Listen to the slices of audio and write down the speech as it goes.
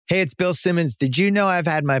Hey, it's Bill Simmons. Did you know I've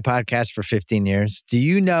had my podcast for 15 years? Do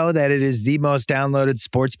you know that it is the most downloaded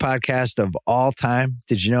sports podcast of all time?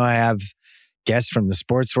 Did you know I have guests from the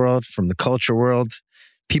sports world, from the culture world,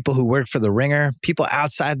 people who work for The Ringer, people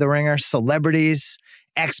outside The Ringer, celebrities,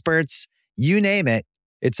 experts, you name it.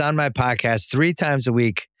 It's on my podcast 3 times a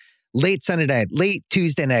week, late Sunday night, late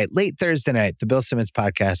Tuesday night, late Thursday night, the Bill Simmons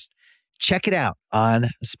podcast. Check it out on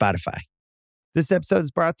Spotify. This episode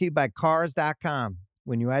is brought to you by Cars.com.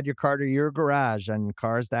 When you add your car to your garage on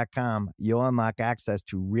Cars.com, you'll unlock access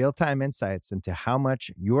to real-time insights into how much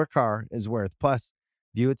your car is worth. Plus,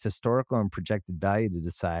 view its historical and projected value to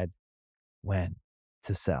decide when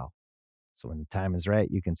to sell. So when the time is right,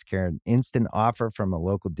 you can secure an instant offer from a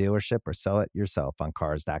local dealership or sell it yourself on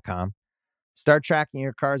Cars.com. Start tracking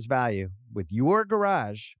your car's value with your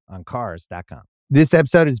garage on Cars.com. This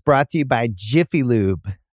episode is brought to you by Jiffy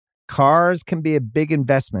Lube. Cars can be a big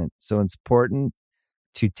investment, so it's important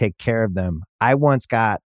to take care of them. I once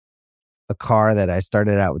got a car that I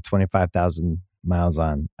started out with 25,000 miles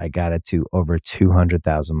on. I got it to over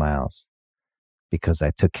 200,000 miles because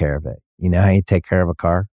I took care of it. You know how you take care of a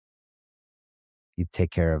car? You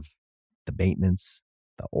take care of the maintenance,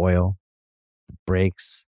 the oil, the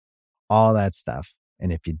brakes, all that stuff.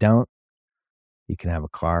 And if you don't, you can have a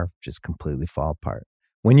car just completely fall apart.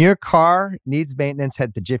 When your car needs maintenance,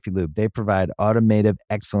 head to Jiffy Lube. They provide automotive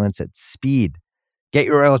excellence at speed. Get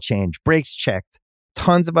your oil change, brakes checked,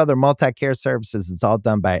 tons of other multi-care services. It's all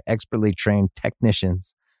done by expertly trained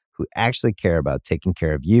technicians who actually care about taking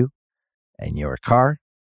care of you and your car.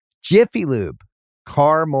 Jiffy Lube,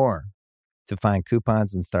 car more. To find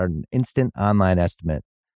coupons and start an instant online estimate,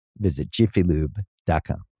 visit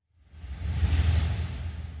jiffylube.com.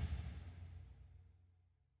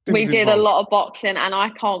 We did a lot of boxing and I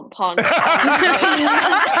can't punch.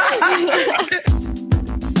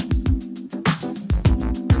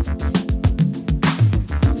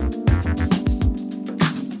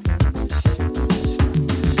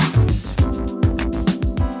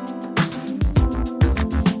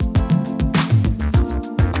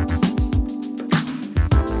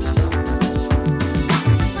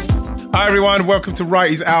 Hi everyone, welcome to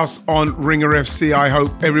Wrighty's House on Ringer FC. I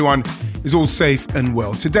hope everyone is all safe and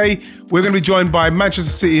well. Today, we're going to be joined by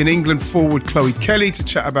Manchester City and England forward Chloe Kelly to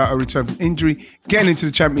chat about her return from injury, getting into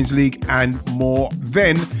the Champions League and more.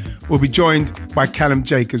 Then, we'll be joined by Callum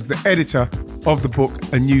Jacobs, the editor of the book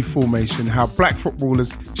A New Formation, How Black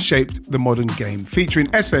Footballers Shaped the Modern Game, featuring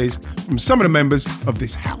essays from some of the members of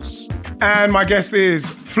this house. And my guest is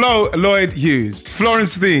Flo Lloyd Hughes,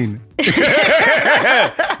 Florence Dean,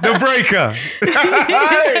 the breaker.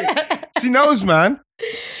 She knows, man.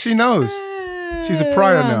 She knows. She's a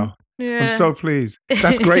prior now. Yeah. I'm so pleased.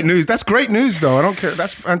 That's great news. That's great news, though. I don't care.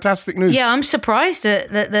 That's fantastic news. Yeah, I'm surprised that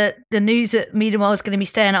the news that Miedema is going to be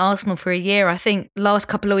staying at Arsenal for a year. I think last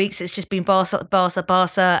couple of weeks it's just been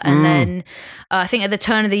Barca, and then I think at the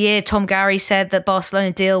turn of the year, Tom Gary said that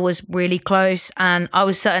Barcelona deal was really close, and I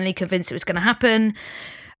was certainly convinced it was going to happen.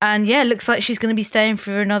 And yeah, it looks like she's going to be staying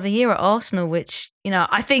for another year at Arsenal, which, you know,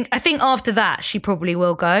 I think after that she probably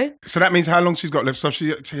will go. So that means how long she's got left? So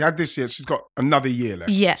she had this year, she's got another year left.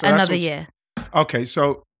 Yeah, so another year. Okay,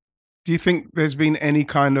 so do you think there's been any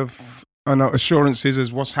kind of assurances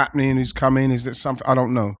as what's happening, who's coming? Is there something? I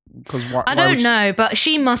don't know. I don't know, but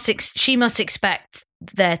she must expect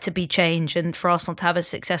there to be change and for Arsenal to have a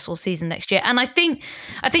successful season next year. And I think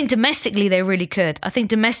domestically they really could. I think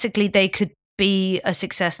domestically they could be a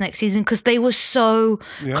success next season because they were so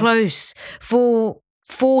close for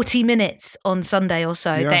 40 minutes on Sunday or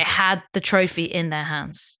so. Yeah. They had the trophy in their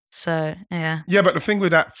hands. So, yeah. Yeah, but the thing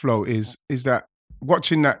with that, Flo, is that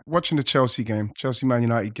watching the Chelsea-Man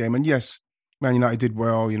United game, and yes, Man United did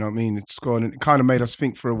well, you know what I mean? It scored, and it kind of made us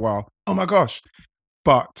think for a while, oh my gosh.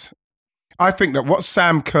 But I think that what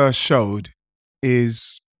Sam Kerr showed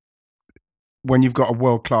is when you've got a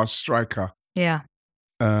world-class striker. Yeah.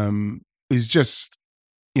 Is just,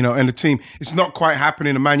 you know, and the team, it's not quite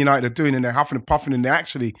happening. And Man United are doing it, and they're huffing and puffing, and they're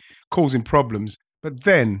actually causing problems. But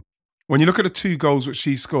then, when you look at the 2 goals which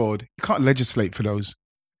she scored, you can't legislate for those.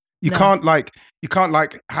 You can't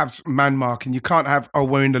have man marking. You can't have,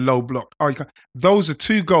 we're in the low block. Those are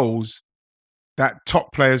 2 goals that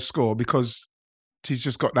top players score because she's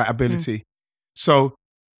just got that ability. So,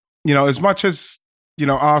 you know, as much as, you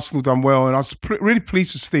know, Arsenal done well, and I was really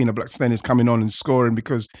pleased with Stina Blackstenius coming on and scoring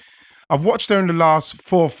because I've watched her in the last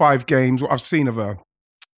 4 or 5 games, what I've seen of her.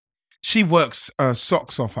 She works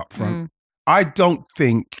socks off up front. I don't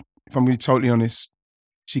think, if I'm going to be totally honest,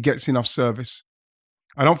 she gets enough service.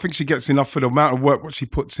 I don't think she gets enough for the amount of work what she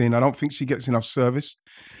puts in. I don't think she gets enough service.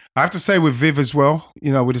 I have to say with Viv as well,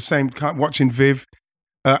 you know, with the same kind, watching Viv,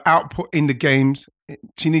 output in the games,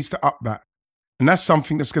 she needs to up that. And that's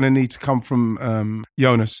something that's going to need to come from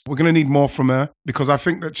Jonas. We're going to need more from her because I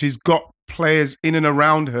think that she's got players in and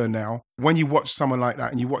around her now. When you watch someone like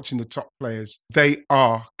that and you're watching the top players, they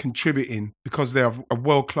are contributing because they have a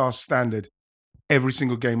world-class standard every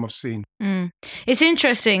single game I've seen. It's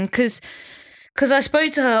interesting because I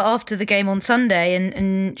spoke to her after the game on Sunday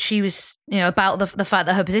and she was, about the fact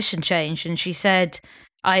that her position changed. And she said,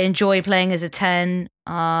 I enjoy playing as a 10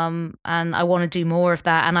 and I want to do more of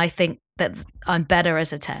that. And I think that I'm better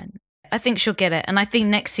as a 10. I think she'll get it. And I think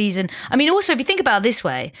next season, also, if you think about it this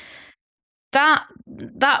way, that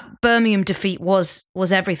Birmingham defeat was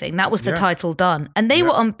everything. That was the title done. And they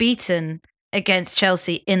were unbeaten against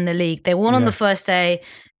Chelsea in the league. They won on the first day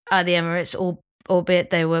at the Emirates, albeit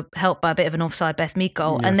they were helped by a bit of an offside Beth Mead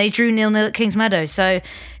goal. And they drew 0-0 at Kings Meadow. So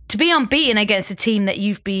to be unbeaten against a team that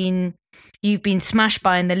you've been smashed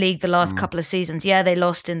by in the league the last couple of seasons. Yeah, they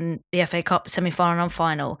lost in the FA Cup semi-final and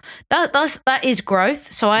final. That is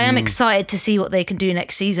growth. So I am excited to see what they can do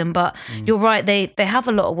next season. But you're right, they have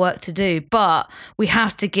a lot of work to do. But we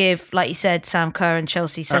have to give, like you said, Sam Kerr and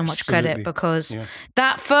Chelsea so much credit because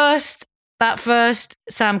that first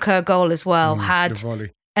Sam Kerr goal as well had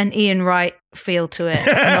an Ian Wright feel to it.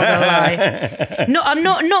 I'm not gonna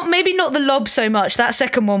lie. Not maybe not the lob so much. That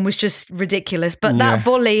second one was just ridiculous, but that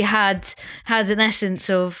volley had an essence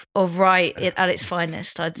of Wright at its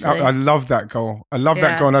finest, I'd say. I love that goal. I love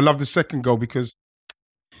that goal, and I love the second goal because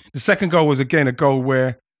the second goal was again a goal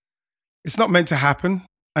where it's not meant to happen,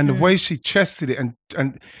 and the way she chested it,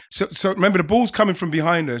 and so remember the ball's coming from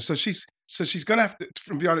behind her, so she's gonna have to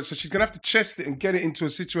from behind it, so she's gonna have to chest it and get it into a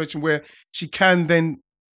situation where she can then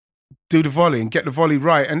do the volley and get the volley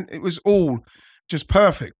right. And it was all just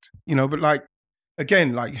perfect, but like,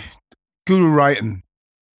 again, like Guru Wrighton,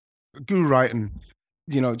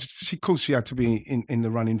 she had to be in the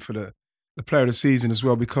running for the player of the season as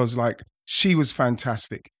well because like she was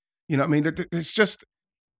fantastic. You know what I mean? It's just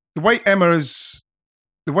the way Emma's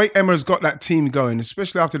got that team going,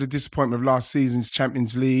 especially after the disappointment of last season's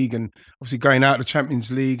Champions League and obviously going out of the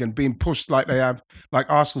Champions League and being pushed like they have, like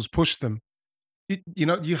Arsenal's pushed them.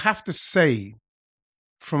 You have to say,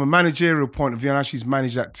 from a managerial point of view, how she's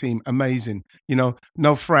managed that team, amazing.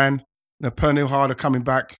 No Fran, no Pernille Harder coming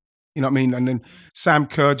back, you know what I mean? And then Sam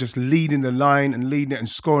Kerr just leading the line and leading it and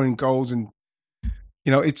scoring goals. And,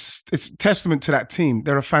 it's a testament to that team.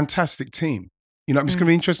 They're a fantastic team. It's going to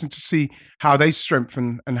be interesting to see how they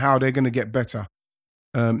strengthen and how they're going to get better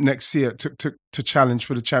next year to challenge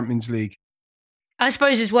for the Champions League. I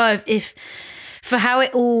suppose as well, if for how it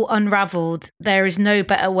all unravelled, there is no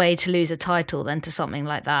better way to lose a title than to something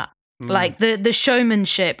like that. Like the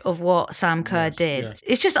showmanship of what Sam Kerr did. Yeah.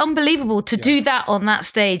 It's just unbelievable to do that on that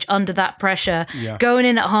stage under that pressure, going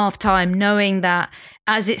in at half time, knowing that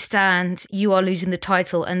as it stands, you are losing the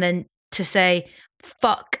title, and then to say,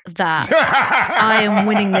 fuck that. I am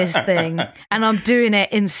winning this thing and I'm doing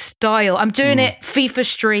it in style. I'm doing it FIFA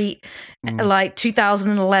Street, like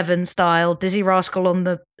 2011 style, Dizzy Rascal on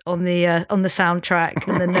the soundtrack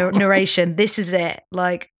and the narration. This is it.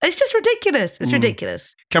 Like, it's just ridiculous. It's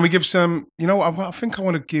ridiculous. Can we give some, I think I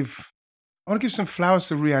want to give some flowers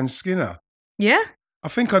to Rianne Skinner. Yeah? I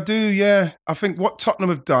think I do, yeah. I think what Tottenham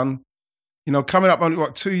have done, coming up only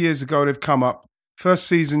 2 years ago, they've come up. First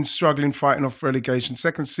season, struggling, fighting off relegation.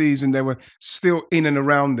 Second season, they were still in and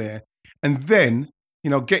around there. And then,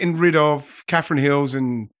 getting rid of Catherine Hills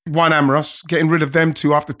and Juan Amorós, getting rid of them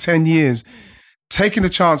two after 10 years, taking a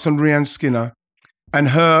chance on Rianne Skinner and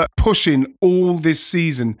her pushing all this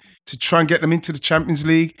season to try and get them into the Champions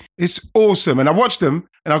League. It's awesome. And I watched them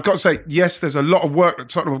and I've got to say, yes, there's a lot of work that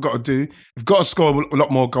Tottenham have got to do. They've got to score a lot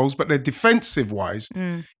more goals, but they're defensive-wise.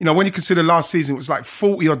 When you consider last season, it was like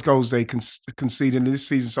 40-odd goals they conceded, and this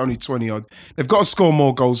season's only 20-odd. They've got to score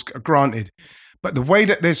more goals, granted. But the way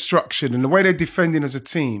that they're structured and the way they're defending as a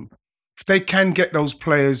team, if they can get those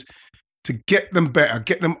players to get them better,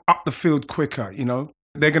 get them up the field quicker,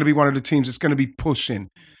 they're going to be one of the teams that's going to be pushing.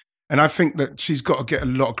 And I think that she's got to get a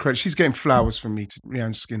lot of credit. She's getting flowers from me, to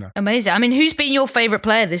Rianne Skinner. Amazing. I mean, who's been your favourite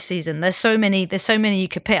player this season? There's so many you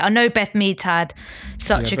could pick. I know Beth Mead's had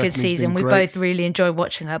such a good season. We both really enjoyed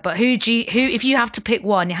watching her. But who if you have to pick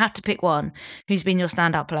one, who's been your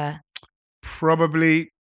standout player? Probably,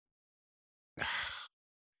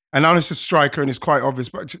 and I know it's a striker and it's quite obvious,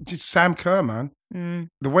 but just Sam Kerr, man.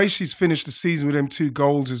 The way she's finished the season with them 2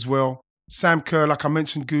 goals as well. Sam Kerr, like I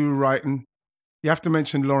mentioned, Guru Wrighton. You have to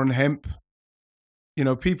mention Lauren Hemp.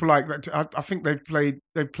 People like that. I think they've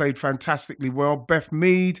played fantastically well. Beth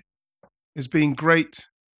Mead has been great.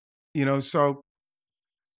 So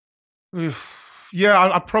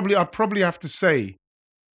yeah, I probably have to say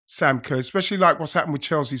Sam Kerr, especially like what's happened with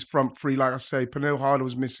Chelsea's front three. Like I say, Pernille Harder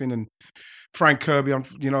was missing and Frank Kirby,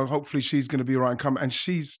 hopefully she's going to be all right and come. And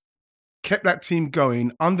she's kept that team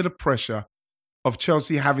going under the pressure of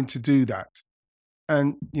Chelsea having to do that.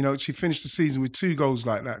 And, she finished the season with 2 goals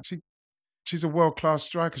like that. She's a world-class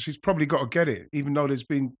striker. She's probably got to get it, even though there's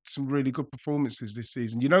been some really good performances this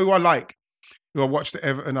season. You know who I like? Who I watched at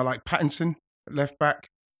Everton? I like Pattinson, left back.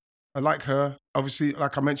 I like her. Obviously,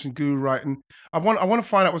 like I mentioned, Guru Wrighton. I want to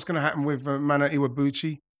find out what's going to happen with Mana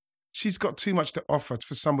Iwabuchi. She's got too much to offer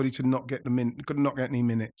for somebody to not get any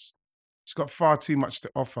minutes. She's got far too much to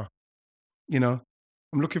offer. I'm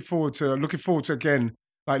looking forward to again,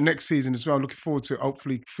 like next season as well. I'm looking forward to,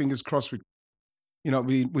 hopefully, fingers crossed with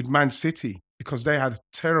Man City, because they had a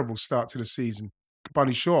terrible start to the season.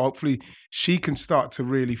 Bunny Shaw, hopefully she can start to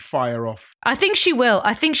really fire off. I think she will,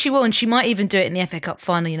 and she might even do it in the FA Cup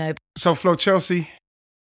final, So, Flo, Chelsea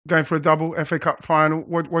going for a double FA Cup final.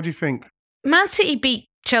 What do you think? Man City beat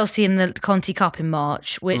Chelsea in the Conti Cup in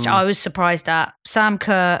March, which I was surprised at. Sam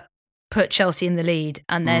Kerr put Chelsea in the lead,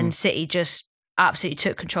 and then City just absolutely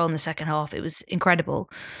took control in the second half. It was incredible.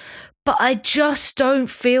 But I just don't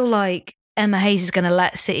feel like Emma Hayes is going to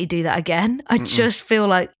let City do that again. I just feel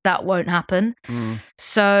like that won't happen.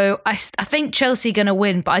 So I think Chelsea are going to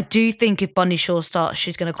win, but I do think if Bunny Shaw starts,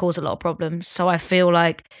 she's going to cause a lot of problems. So I feel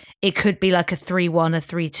like it could be like a 3-1, a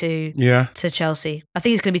 3-2 to Chelsea. I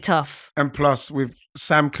think it's going to be tough. And plus, with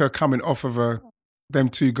Sam Kerr coming off of them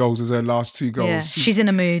 2 goals as her last 2 goals. Yeah, she's in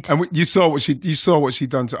a mood. And you saw what she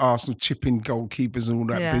done to Arsenal, chipping goalkeepers and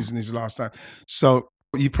all that business last time. So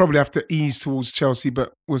you probably have to ease towards Chelsea,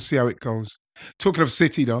 but we'll see how it goes. Talking of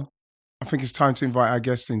City, though, I think it's time to invite our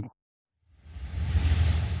guest in.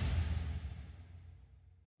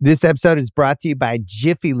 This episode is brought to you by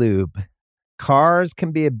Jiffy Lube. Cars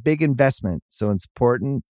can be a big investment, so it's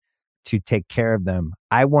important to take care of them.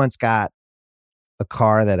 I once got a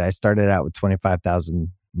car that I started out with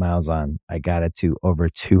 25,000 miles on. I got it to over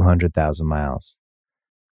 200,000 miles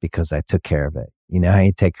because I took care of it. You know how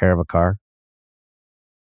you take care of a car?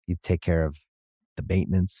 You take care of the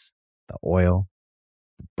maintenance, the oil,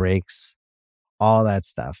 the brakes, all that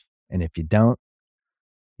stuff. And if you don't,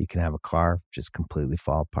 you can have a car just completely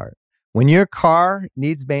fall apart. When your car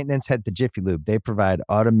needs maintenance, head to Jiffy Lube. They provide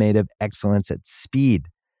automotive excellence at speed.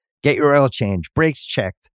 Get your oil change, brakes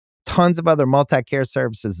checked, tons of other multi-care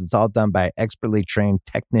services. It's all done by expertly trained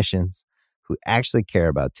technicians who actually care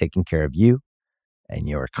about taking care of you and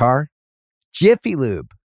your car. Jiffy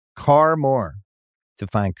Lube, car more. To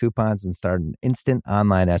find coupons and start an instant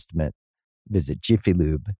online estimate, visit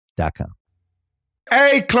jiffylube.com.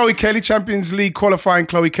 Hey, Chloe Kelly, Champions League qualifying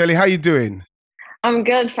Chloe Kelly. How you doing? I'm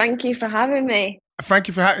good. Thank you for having me. Thank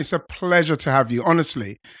you for having me. It's a pleasure to have you,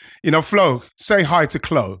 honestly. Flo, say hi to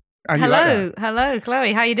Chloe. Hello,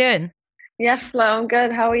 Chloe. How you doing? Yes, Flo, I'm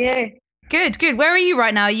good. How are you? Good. Where are you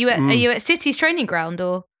right now? Are you at City's training ground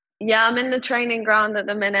or? Yeah, I'm in the training ground at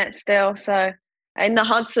the minute still, so in the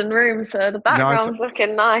Hudson room, so the background's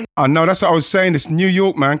looking nice. I know, that's what I was saying. It's New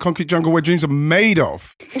York, man. Concrete jungle where dreams are made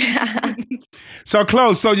of. So,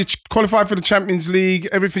 Chloe, you qualified for the Champions League,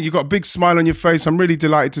 everything. You got a big smile on your face. I'm really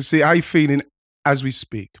delighted to see it. How are you feeling as we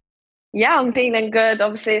speak? Yeah, I'm feeling good.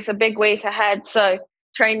 Obviously, it's a big week ahead, so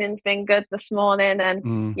training's been good this morning.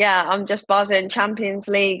 And I'm just buzzing. Champions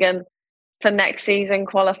League and for next season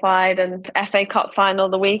qualified, and FA Cup final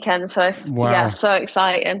the weekend. So it's so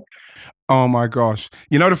exciting. Oh my gosh.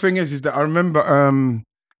 The thing is that I remember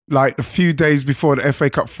like a few days before the FA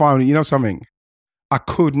Cup final, you know something? I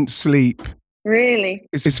couldn't sleep. Really?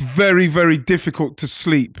 It's very, very difficult to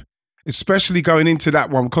sleep, especially going into that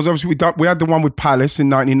one, because obviously we had the one with Palace in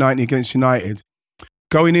 1990 against United.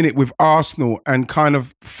 Going in it with Arsenal and kind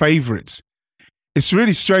of favourites. It's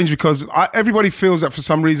really strange because everybody feels that for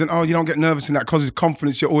some reason, you don't get nervous in that because it's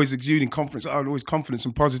confidence. You're always exuding confidence. Always confidence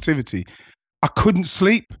and positivity. I couldn't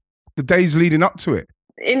sleep the days leading up to it.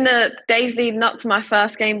 In the days leading up to my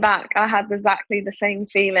first game back, I had exactly the same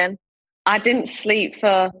feeling. I didn't sleep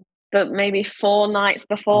for maybe 4 nights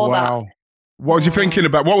before that. Wow. What was you thinking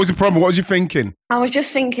about? What was the problem? What was you thinking? I was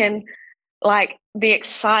just thinking, like, the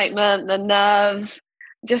excitement, the nerves,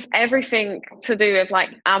 just everything to do with,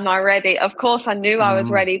 like, am I ready? Of course, I knew I was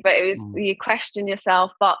ready, but it was, you question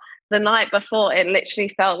yourself. But the night before, it literally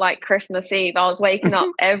felt like Christmas Eve. I was waking up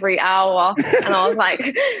every hour, and I was like,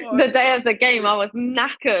 the day of the game, I was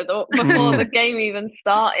knackered before the game even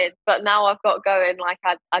started. But now I've got going, like,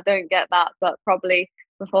 I don't get that, but probably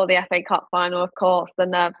before the FA Cup final, of course, the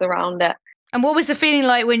nerves around it. And what was the feeling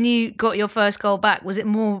like when you got your first goal back? Was it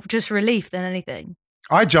more just relief than anything?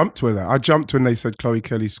 I jumped with that. I jumped when they said Chloe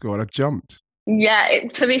Kelly scored. I jumped. Yeah,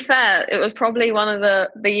 to be fair, it was probably one of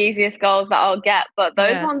the easiest goals that I'll get, but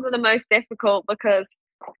those ones are the most difficult because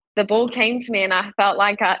the ball came to me and I felt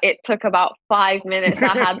like it took about 5 minutes.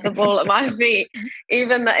 I had the ball at my feet,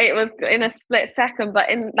 even that it was in a split second. But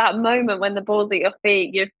in that moment when the ball's at your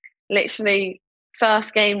feet, you've literally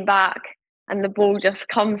first game back and the ball just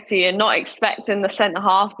comes to you, not expecting the centre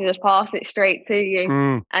half to just pass it straight to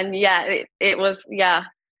you. And it was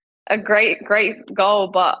a great goal.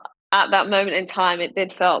 But at that moment in time, it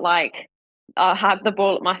did felt like I had the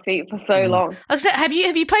ball at my feet for so long. Have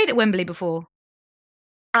you played at Wembley before?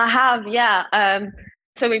 I have, yeah.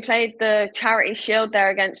 So we played the Charity Shield there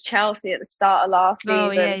against Chelsea at the start of last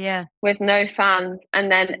season with no fans, and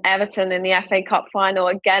then Everton in the FA Cup final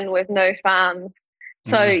again with no fans.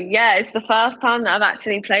 So it's the first time that I've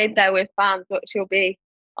actually played there with fans, which will be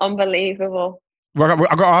unbelievable. Well,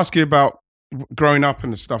 I got to ask you about growing up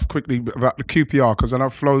and the stuff quickly about the QPR, because I know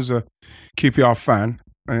Flo's a QPR fan.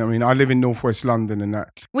 I mean, I live in northwest London and that.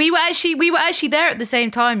 We were actually there at the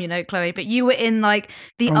same time, you know, Chloe. But you were in like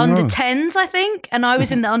the under 10s, I think, and I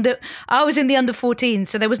was in the under 14s,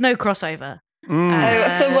 so there was no crossover.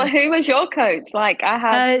 So who was your coach? Like I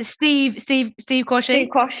had Steve Quashie. Steve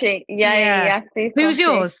Quashie, yeah. Steve. Who was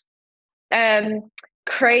yours?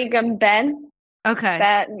 Craig and Ben. Okay.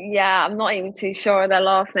 I'm not even too sure of their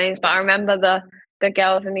last names, but I remember the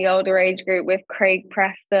girls in the older age group with Craig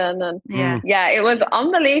Preston, and it was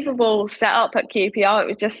unbelievable setup at QPR. It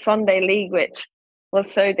was just Sunday League, which was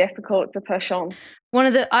so difficult to push on.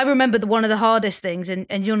 I remember one of the hardest things, and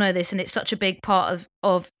you'll know this, and it's such a big part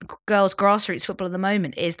of girls' grassroots football at the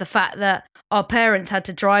moment, is the fact that our parents had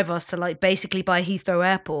to drive us to like basically by Heathrow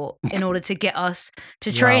Airport in order to get us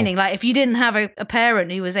to training. Like if you didn't have a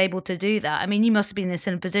parent who was able to do that, I mean, you must have been in a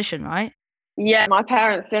similar position, right? Yeah, my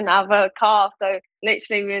parents didn't have a car, so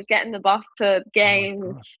literally we was getting the bus to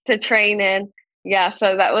games, to training. Yeah,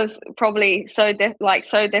 so that was probably so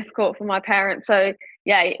difficult for my parents. So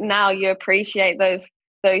yeah, now you appreciate those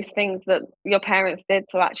things that your parents did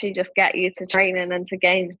to actually just get you to training and to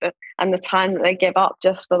games, and the time that they give up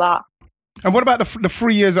just for that. And what about the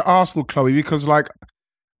 3 years at Arsenal, Chloe? Because like,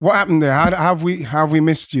 what happened there? How have we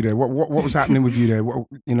missed you there? What was happening with you there?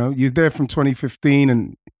 You're there from 2015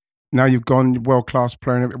 and now you've gone world-class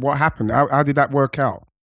player. What happened? How did that work out?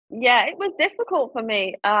 Yeah, it was difficult for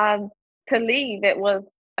me to leave. It was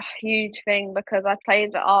a huge thing because I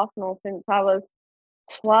played at Arsenal since I was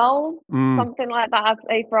 12, something like that. I've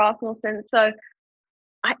played for Arsenal since. So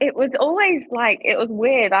it was always it was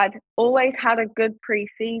weird. I'd always had a good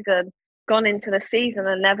pre-season, gone into the season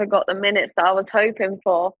and never got the minutes that I was hoping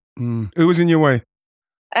for. Who was in your way?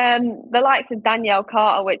 The likes of Danielle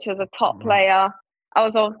Carter, which was a top player. I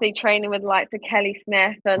was obviously training with the likes of Kelly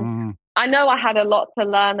Smith, and I know I had a lot to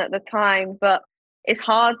learn at the time, but it's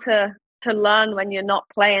hard to learn when you're not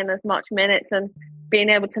playing as much minutes and being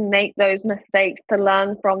able to make those mistakes to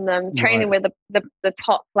learn from them. Training with the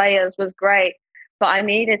top players was great, but I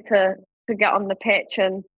needed to get on the pitch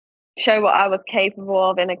and show what I was capable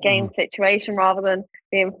of in a game situation rather than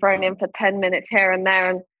being thrown in for 10 minutes here and there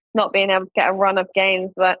and not being able to get a run of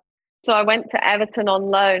games. So I went to Everton on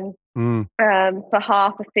loan for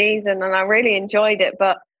half a season and I really enjoyed it.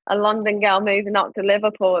 But a London girl moving up to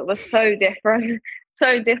Liverpool, it was so different,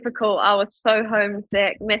 so difficult. I was so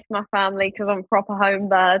homesick, missed my family because I'm a proper home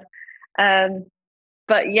bird.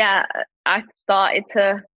 But yeah, I started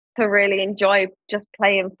to really enjoy just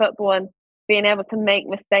playing football and being able to make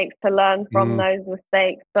mistakes to learn from those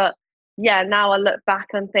mistakes. But yeah, now I look back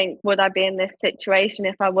and think, would I be in this situation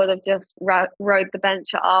if I would have just rode the bench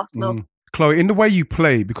at Arsenal? Chloe, in the way you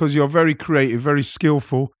play, because you're very creative, very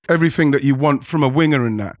skillful, everything that you want from a winger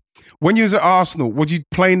and that. When you was at Arsenal, was you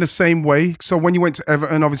playing the same way? So when you went to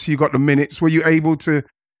Everton, obviously you got the minutes. Were you able to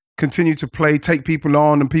continue to play, take people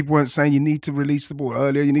on, and people weren't saying you need to release the ball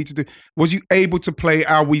earlier, you need to do... Was you able to play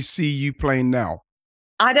how we see you playing now?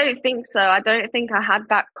 I don't think so. I don't think I had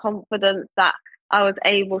that confidence that I was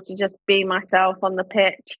able to just be myself on the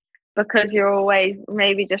pitch, because you're always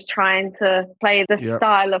maybe just trying to play the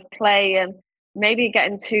style of play and maybe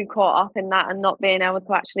getting too caught up in that and not being able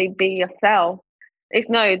to actually be yourself. It's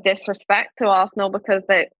no disrespect to Arsenal because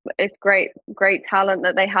it's great talent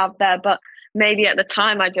that they have there. But maybe at the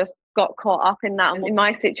time I just got caught up in that. And in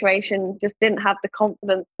my situation, just didn't have the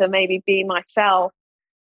confidence to maybe be myself.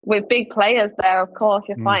 With big players there, of course,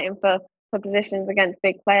 you're fighting for positions against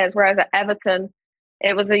big players. Whereas at Everton,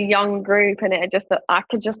 it was a young group and I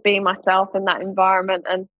could just be myself in that environment.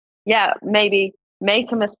 And yeah, maybe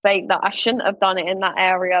make a mistake that I shouldn't have done it in that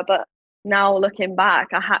area. But now looking back,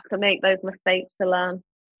 I had to make those mistakes to learn.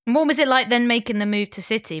 And what was it like then making the move to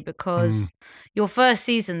City? Because your first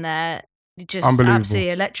season there, just Unbelievable. absolutely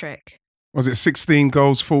electric. Was it 16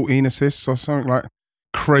 goals, 14 assists or something like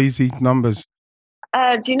crazy numbers?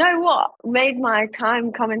 Do you know what made my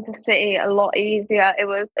time coming to City a lot easier? It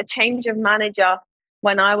was a change of manager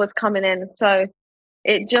when I was coming in. So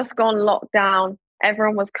it just gone locked down.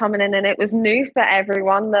 Everyone was coming in and it was new for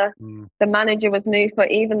everyone. The manager was new for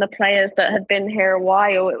even the players that had been here a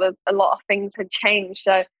while. It was a lot of things had changed.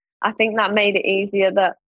 So I think that made it easier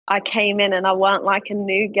that I came in and I weren't like a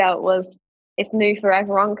new girl. It's new for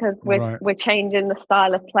everyone because we're changing the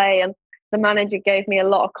style of play, and the manager gave me a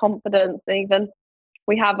lot of confidence. Even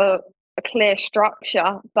we have a clear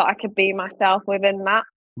structure, but I could be myself within that.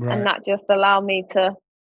 Right. And that just allowed me to,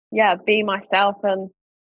 be myself. And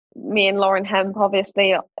me and Lauren Hemp,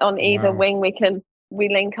 obviously, on either wing, we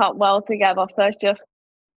link up well together. So it's just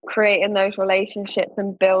creating those relationships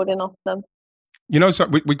and building off them. You know, so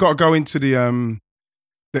we got to go into the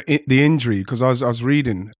injury, because I was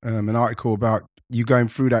reading an article about you going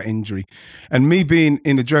through that injury, and me being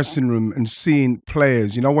in the dressing room and seeing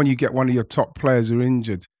players, you know, when you get one of your top players who are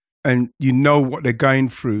injured and you know what they're going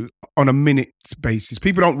through on a minute basis.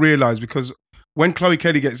 People don't realize, because when Chloe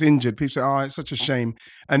Kelly gets injured, people say, oh, it's such a shame.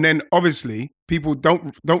 And then obviously people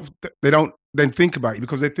don't then think about you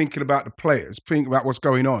because they're thinking about the players, thinking about what's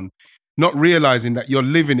going on, not realizing that you're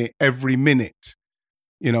living it every minute.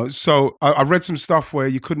 You know, so I read some stuff where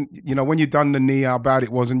you couldn't, you know, when you done the knee, how bad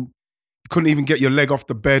it was, and you couldn't even get your leg off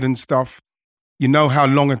the bed and stuff. You know how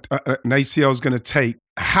long an ACL is going to take.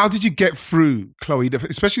 How did you get through, Chloe,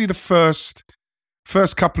 especially the first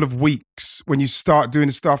couple of weeks when you start doing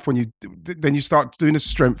the stuff, then you start doing the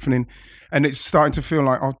strengthening, and it's starting to feel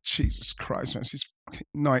like, oh, Jesus Christ, man, this is a fucking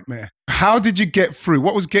nightmare. How did you get through?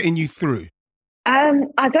 What was getting you through?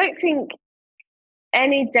 I don't think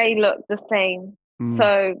any day looked the same.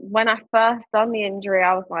 So when I first done the injury,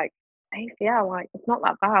 I was like, ACL, like, it's not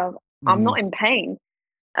that bad. I'm not in pain.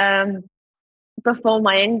 Before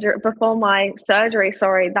my surgery,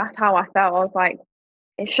 that's how I felt. I was like,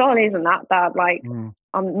 it surely isn't that bad. Like,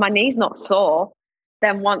 my knee's not sore.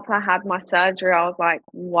 Then once I had my surgery, I was like,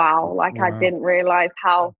 wow. I didn't realize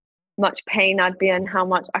how much pain I'd be and how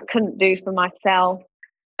much I couldn't do for myself.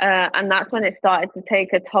 And that's when it started to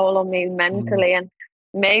take a toll on me mentally. And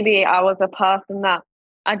maybe I was a person that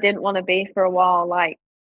I didn't want to be for a while, like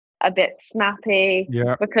a bit snappy,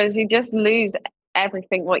 because you just lose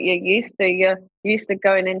everything what you're used to. You're used to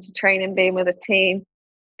going into training, being with a team,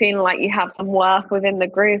 feeling like you have some worth within the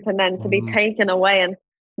group, and then to be taken away and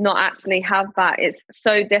not actually have that, it's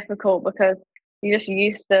so difficult because you're just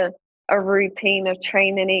used to a routine of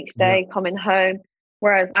training each day, coming home.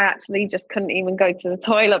 Whereas I actually just couldn't even go to the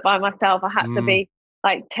toilet by myself. I had to be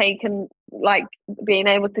like taken, like being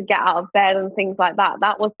able to get out of bed and things like that.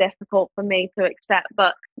 That was difficult for me to accept.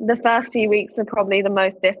 But the first few weeks are probably the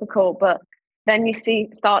most difficult. But then you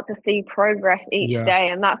start to see progress each day,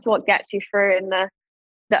 and that's what gets you through in the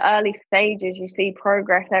early stages. You see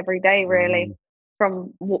progress every day, really,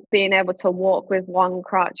 from being able to walk with one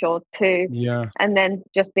crutch or two, and then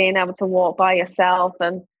just being able to walk by yourself.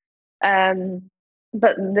 And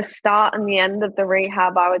but the start and the end of the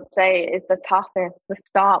rehab, I would say, is the toughest. The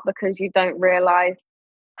start, because you don't realize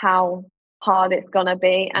how hard it's going to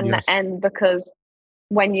be, and the end, because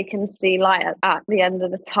when you can see light at the end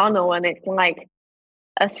of the tunnel, and it's like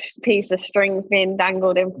a piece of strings being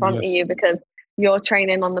dangled in front of you because you're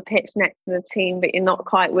training on the pitch next to the team, but you're not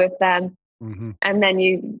quite with them. And then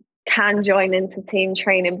you can join into team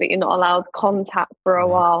training, but you're not allowed contact for a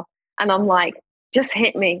while. And I'm like, just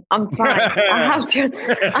hit me. I'm fine. I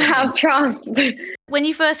have trust. When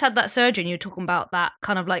you first had that surgery and you were talking about that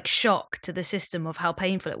kind of like shock to the system of how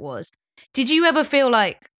painful it was, did you ever feel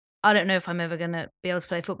like, I don't know if I'm ever going to be able to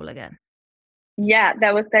play football again? Yeah,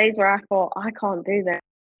 there was days where I thought, I can't do this.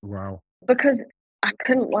 Wow. Because I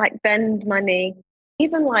couldn't like bend my knee.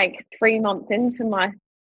 Even like 3 months into my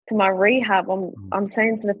rehab, I'm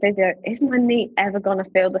saying to the physio, is my knee ever going to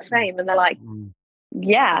feel the same? And they're like,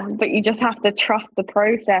 yeah, but you just have to trust the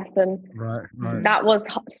process. And that was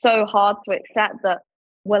so hard to accept, that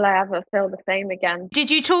will I ever feel the same again?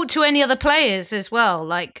 Did you talk to any other players as well?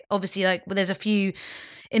 Like, obviously, like, well, there's a few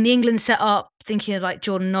in the England setup, thinking of like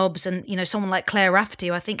Jordan Nobbs and, you know, someone like Claire Rafferty,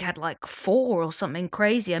 who I think had like 4 or something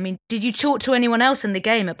crazy. I mean, did you talk to anyone else in the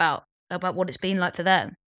game about what it's been like for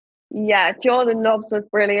them? Yeah, Jordan Nobbs was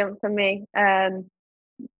brilliant for me.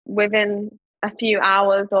 Within a few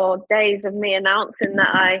hours or days of me announcing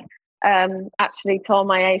that I actually tore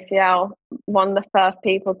my ACL, one of the first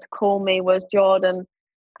people to call me was Jordan,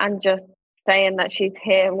 and just saying that she's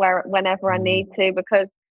here whenever I need to,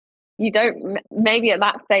 because you don't, maybe at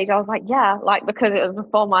that stage I was like, yeah, like, because it was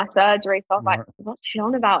before my surgery. So I was like, what's she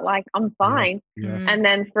on about? Like, I'm fine. Yes. And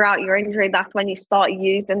then throughout your injury, that's when you start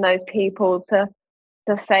using those people to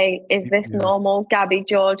say, is this normal? Gabby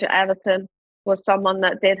George at Everton was someone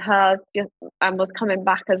that did hers and was coming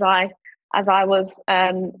back as I was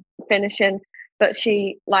finishing. But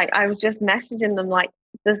she, like, I was just messaging them like,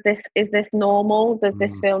 is this normal? Does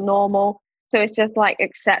this feel normal? So it's just like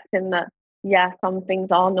accepting that, yeah, some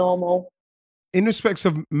things are normal. In respects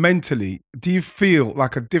of mentally, do you feel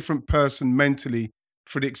like a different person mentally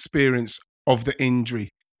for the experience of the injury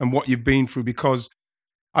and what you've been through? Because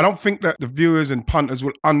I don't think that the viewers and punters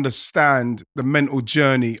will understand the mental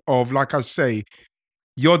journey of, like I say,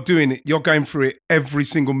 you're doing it, you're going through it every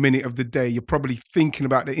single minute of the day. You're probably thinking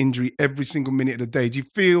about the injury every single minute of the day. Do you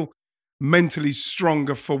feel mentally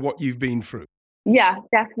stronger for what you've been through? Yeah,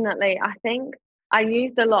 definitely. I think I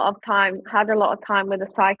had a lot of time with a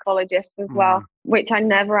psychologist as well, which I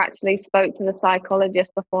never actually spoke to the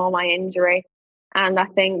psychologist before my injury. And I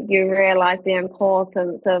think you realise the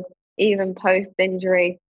importance of, even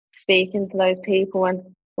post-injury, speaking to those people and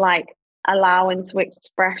like allowing to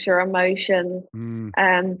express your emotions.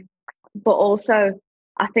 But also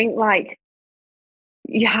I think like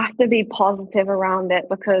you have to be positive around it,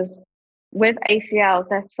 because with ACLs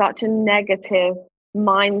there's such a negative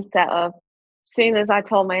mindset of, soon as I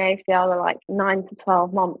told my ACL they're like 9 to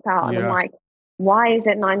 12 months out, and I'm like, why is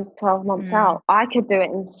it 9 to 12 months out? I could do it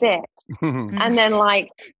in 6. And then like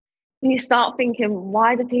you start thinking,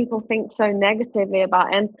 why do people think so negatively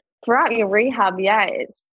about it? And throughout your rehab,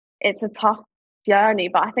 it's a tough journey,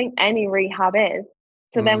 but I think any rehab is.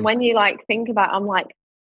 So then when you like think about it, I'm like,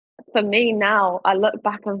 for me now, I look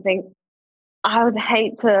back and think, I would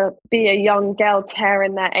hate to be a young girl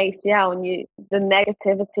tearing their ACL and the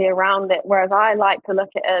negativity around it. Whereas I like to look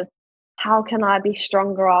at it as, how can I be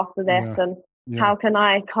stronger after this? And how can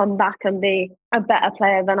I come back and be a better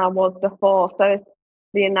player than I was before? So it's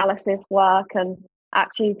the analysis work and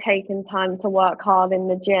actually taking time to work hard in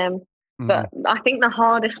the gym. But I think the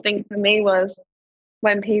hardest thing for me was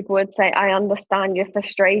when people would say, I understand your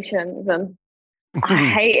frustrations. And I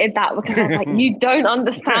hated that, because I was like, you don't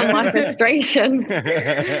understand my frustrations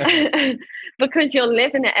because you're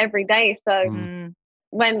living it every day. So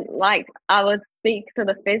when like I would speak to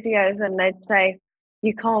the physios and they'd say,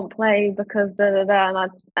 you can't play because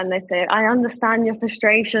and they say, I understand your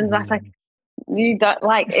frustrations. I was like, you don't,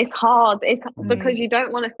 like, it's hard. It's because you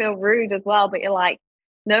don't want to feel rude as well, but you're like,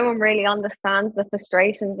 no one really understands the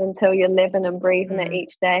frustrations until you're living and breathing it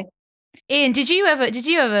each day. Ian, did you ever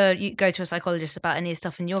go to a psychologist about any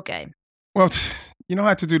stuff in your game? Well, I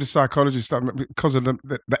had to do the psychologist stuff because of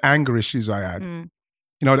the anger issues I had.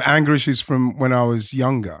 The anger issues from when I was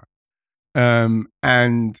younger. And,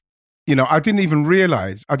 I didn't even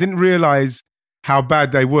realize. I didn't realize how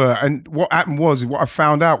bad they were. And what happened was, what I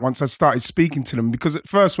found out once I started speaking to them, because at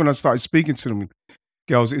first when I started speaking to them,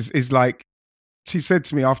 girls, is like, she said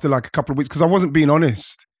to me after like a couple of weeks, because I wasn't being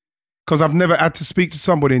honest, because I've never had to speak to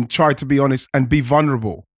somebody and try to be honest and be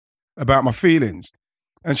vulnerable about my feelings.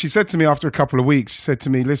 And she said to me after a couple of weeks, she said to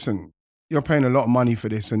me, listen, you're paying a lot of money for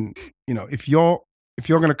this. And, if you're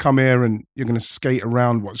going to come here and you're going to skate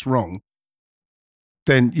around what's wrong,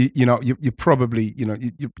 then, you're probably,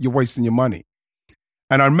 you're wasting your money.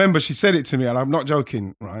 And I remember she said it to me, and I'm not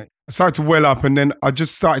joking, right? I started to well up, and then I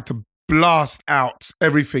just started to blast out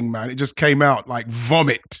everything, man. It just came out like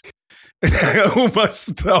vomit. All my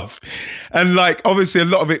stuff. And like, obviously a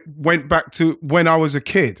lot of it went back to when I was a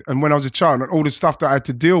kid and when I was a child and all the stuff that I had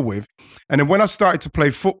to deal with. And then when I started to play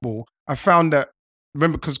football, I found that,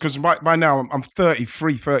 remember, because by now I'm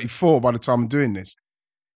 33, 34 by the time I'm doing this.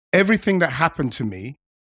 Everything that happened to me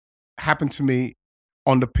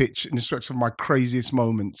on the pitch in respect of my craziest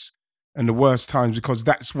moments and the worst times, because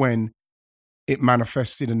that's when it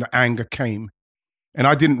manifested and the anger came. And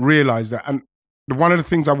I didn't realize that. And one of the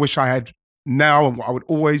things I wish I had now, and what I would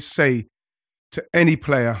always say to any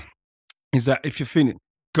player, is that if you're feeling,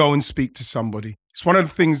 go and speak to somebody. It's one of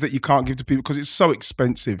the things that you can't give to people because it's so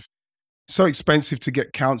expensive. So expensive to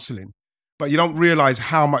get counseling. But you don't realize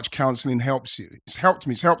how much counseling helps you. It's helped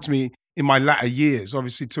me. It's helped me in my latter years.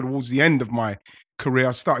 Obviously, towards the end of my career,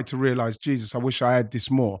 I started to realize, Jesus, I wish I had this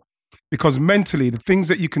more. Because mentally, the things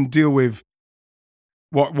that you can deal with,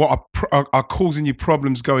 what are causing you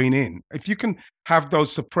problems going in, if you can have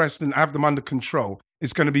those suppressed and have them under control,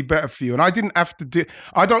 it's going to be better for you. And I didn't have to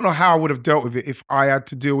I don't know how I would have dealt with it if I had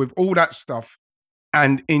to deal with all that stuff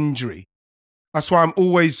and injury. That's why I'm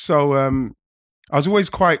always so, I was always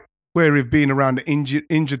quite wary of being around the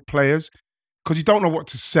injured players, because you don't know what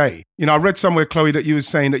to say. I read somewhere, Chloe, that you were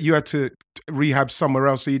saying that you had to rehab somewhere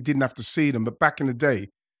else so you didn't have to see them. But back in the day,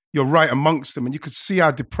 you're right amongst them and you could see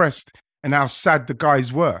how depressed and how sad the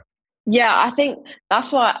guys were. Yeah, I think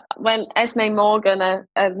that's what, when Esme Morgan,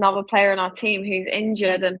 another player in our team who's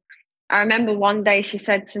injured, and I remember one day she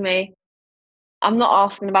said to me, I'm not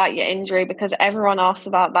asking about your injury because everyone asks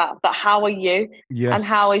about that, but how are you? Yes. And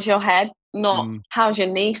how is your head? Not how's your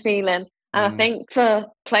knee feeling? And I think for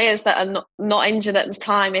players that are not injured at the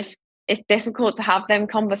time, it's difficult to have them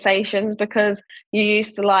conversations because you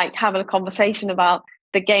used to like having a conversation about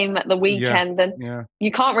the game at the weekend and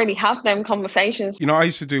you can't really have them conversations. You know, I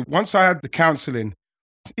used to do, once I had the counselling,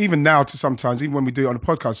 even now to sometimes, even when we do it on the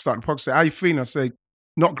podcast, start the podcast, say, how you feeling? I say,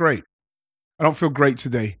 not great. I don't feel great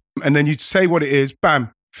today. And then you say what it is,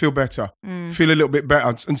 bam, feel better, feel a little bit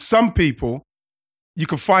better. And some people, you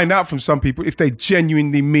can find out from some people if they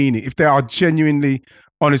genuinely mean it, if they are genuinely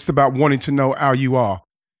honest about wanting to know how you are.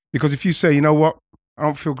 Because if you say, you know what, I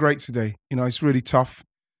don't feel great today, you know, it's really tough.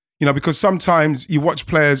 You know, because sometimes you watch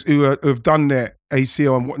players who have done their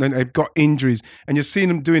ACL and they've got injuries and you're seeing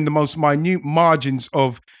them doing the most minute margins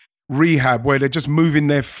of rehab where they're just moving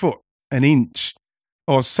their foot an inch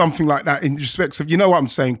or something like that in respects of, you know what I'm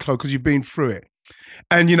saying, Chloe, because you've been through it.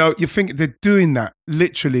 And, you know, you think they're doing that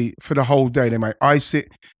literally for the whole day. They might ice it,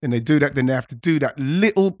 then they do that, then they have to do that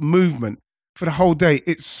little movement for the whole day.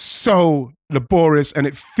 It's so laborious and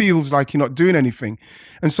it feels like you're not doing anything.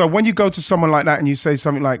 And so when you go to someone like that and you say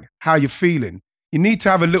something like, how you feeling? You need to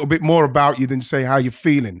have a little bit more about you than say how you're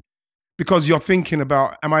feeling. Because you're thinking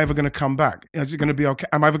about, am I ever going to come back? Is it going to be okay?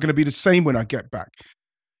 Am I ever going to be the same when I get back?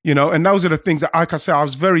 You know, and those are the things that, like I say, I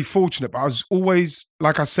was very fortunate, but I was always,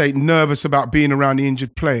 like I say, nervous about being around the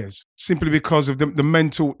injured players, simply because of the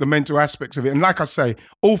mental aspects of it. And like I say,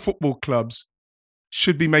 all football clubs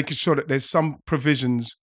should be making sure that there's some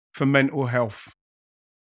provisions for mental health,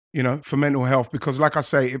 you know, for mental health. Because like I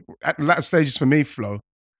say, at the latter stages for me, Flo,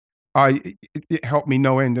 it helped me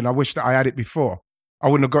no end. And I wish that I had it before. I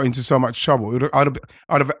wouldn't have got into so much trouble. I'd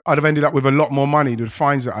have ended up with a lot more money than the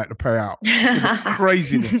fines that I had to pay out.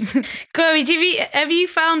 Craziness. Chloe, have you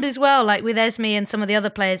found as well, like with Esme and some of the other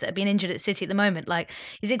players that have been injured at City at the moment, like,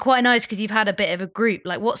 is it quite nice because you've had a bit of a group?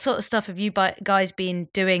 Like, what sort of stuff have you guys been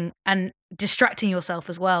doing and distracting yourself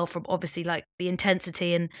as well from obviously like the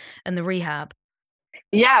intensity and the rehab?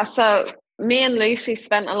 Yeah, so me and Lucy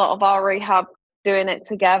spent a lot of our rehab doing it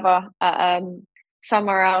together at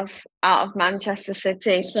somewhere else out of Manchester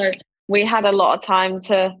City. So we had a lot of time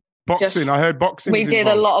to boxing. I heard boxing. We did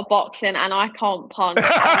a lot of boxing, and I can't punch.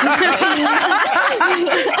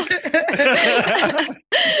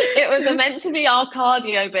 It was meant to be our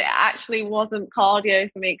cardio, but it actually wasn't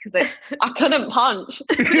cardio for me because I couldn't punch.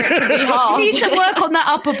 It would be hard. You need to work on that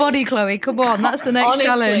upper body, Chloe. Come on, that's the next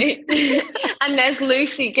challenge. And there's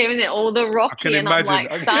Lucy giving it all the Rocky, and I'm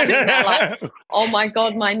like standing there like, oh my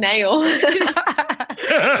God, my nail.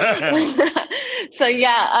 So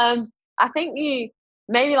yeah, I think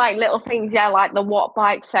maybe like little things, like the watt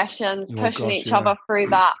bike sessions, pushing each other through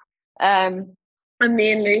that. And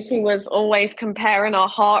me and Lucy was always comparing our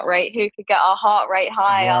heart rate, who could get our heart rate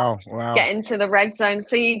higher, get into the red zone.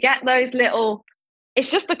 So you get those little,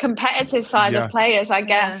 it's just the competitive side of players, I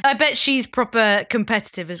guess. I bet she's proper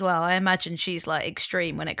competitive as well. I imagine she's like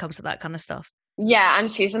extreme when it comes to that kind of stuff. Yeah,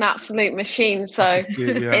 and she's an absolute machine. So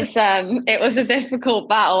it was a difficult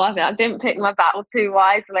battle. I didn't pick my battle too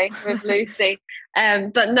wisely with Lucy.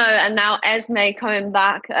 But no, and now Esme coming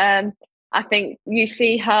back. I think you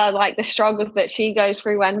see her, like the struggles that she goes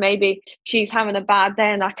through when maybe she's having a bad day,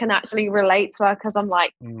 and I can actually relate to her because I'm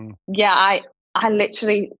like, I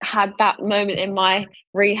literally had that moment in my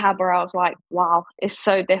rehab where I was like, wow, it's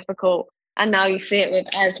so difficult. And now you see it with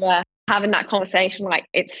Esme. Having that conversation, like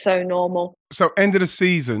it's so normal. So end of the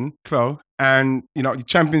season, Chloe, and you know, your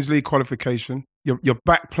Champions League qualification, you're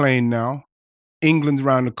back playing now. England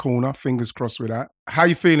around the corner, fingers crossed with that. How are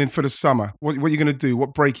you feeling for the summer? What are you going to do?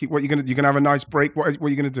 What break? You're going to have a nice break? What are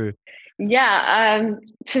you going to do? Yeah,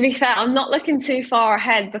 to be fair, I'm not looking too far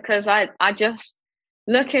ahead because I just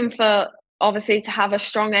looking for obviously to have a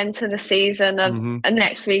strong end to the season and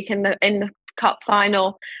next week in the cup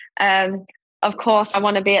final. Of course, I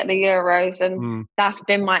want to be at the Euros, and that's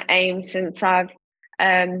been my aim since I've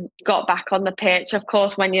got back on the pitch. Of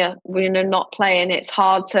course, when you're not playing, it's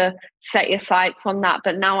hard to set your sights on that.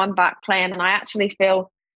 But now I'm back playing, and I actually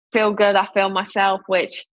feel good. I feel myself,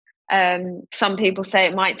 which some people say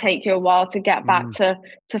it might take you a while to get back to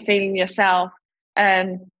feeling yourself.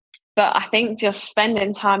 But I think just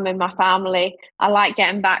spending time with my family. I like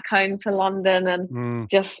getting back home to London and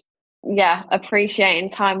just. Yeah, appreciating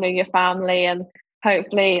time with your family, and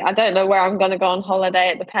hopefully, I don't know where I'm going to go on holiday.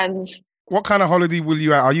 It depends what kind of holiday will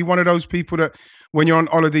you have? Are you one of those people that when you're on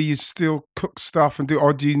holiday, you still cook stuff and do,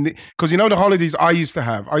 or do you, because you know the holidays I used to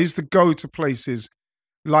have, I used to go to places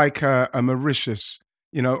like a Mauritius,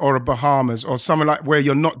 you know, or a Bahamas or somewhere like where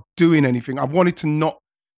you're not doing anything. I wanted to not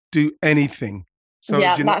do anything. So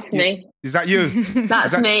yeah, that's me. Is that you?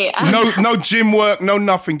 That's me. No gym work, no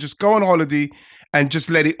nothing. Just go on holiday and just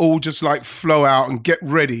let it all just like flow out and get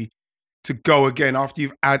ready to go again after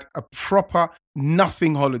you've had a proper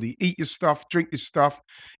nothing holiday. Eat your stuff, drink your stuff.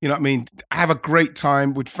 You know what I mean? Have a great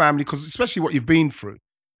time with family, because especially what you've been through.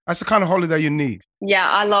 That's the kind of holiday you need. Yeah,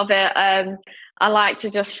 I love it. I like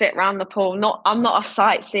to just sit around the pool. I'm not a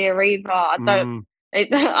sightseer either. I don't.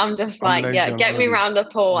 I'm just like, get me around the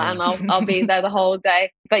pool and I'll be there the whole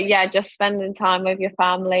day. But yeah, just spending time with your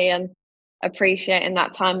family and appreciating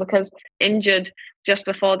that time, because injured just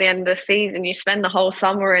before the end of the season, you spend the whole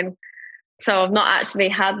summer in. So I've not actually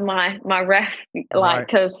had my rest, like,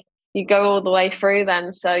 because you go all the way through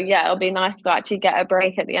then. So yeah, it'll be nice to actually get a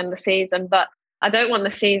break at the end of the season. But I don't want the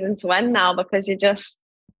season to end now, because it just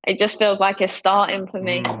feels like it's starting for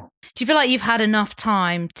me. Do you feel like you've had enough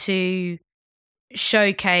time to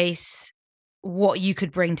showcase what you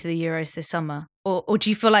could bring to the Euros this summer, or do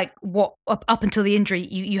you feel like what up until the injury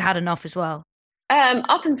you had enough as well?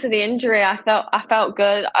 Up until the injury, I felt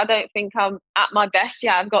good. I don't think I'm at my best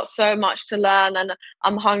yet. I've got so much to learn, and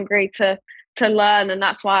I'm hungry to learn, and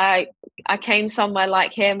that's why I came somewhere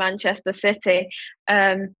like here, Manchester City.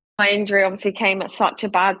 My injury obviously came at such a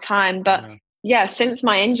bad time, but yeah, since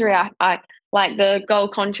my injury, I like the goal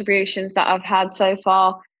contributions that I've had so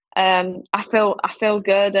far. I feel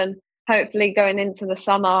good, and hopefully going into the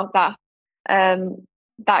summer that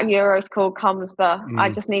Euros call comes, but I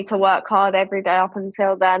just need to work hard every day up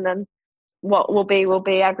until then, and what will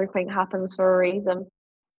be. Everything happens for a reason.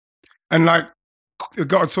 And like, you've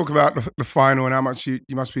got to talk about the final and how much you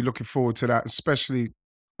must be looking forward to that, especially,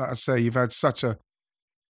 like I say, you've had such a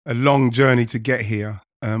long journey to get here.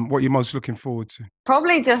 What are you most looking forward to?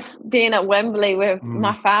 Probably just being at Wembley with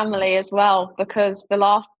my family as well, because the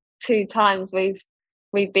last 2 times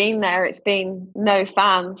we've been there, it's been no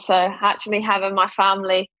fans. So actually having my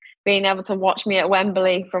family being able to watch me at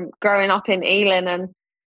Wembley, from growing up in Ealing and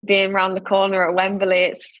being around the corner at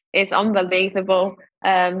Wembley, it's unbelievable.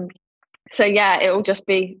 So yeah, it will just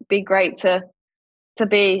be great to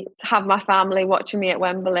have my family watching me at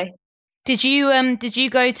Wembley. Did you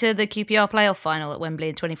go to the QPR playoff final at Wembley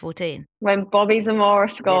in 2014? When Bobby Zamora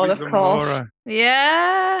scored, of course.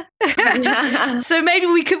 Yeah. So maybe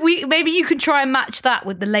maybe you can try and match that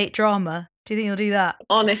with the late drama. Do you think you'll do that?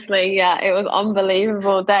 Honestly, yeah, it was an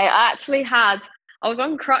unbelievable day. I was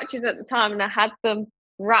on crutches at the time, and I had them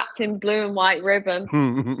wrapped in blue and white ribbon.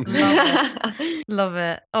 Love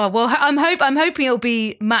it. Oh well, I'm hoping it'll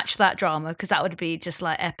be match that drama, because that would be just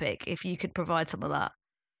like epic if you could provide some of that.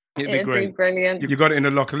 It'd be great. Be brilliant. You got it in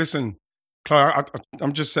the locker. Listen, Chloe,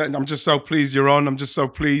 I'm just so pleased you're on. I'm just so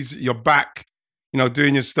pleased you're back, you know,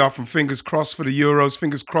 doing your stuff, and fingers crossed for the Euros,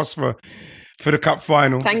 fingers crossed for the cup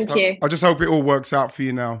final. Thank you. I just hope it all works out for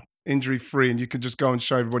you now, injury free, and you can just go and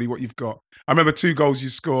show everybody what you've got. I remember 2 goals you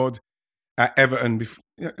scored at Everton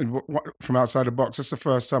from outside the box. That's the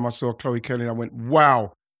first time I saw Chloe Kelly, and I went,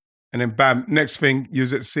 wow. And then bam, next thing, you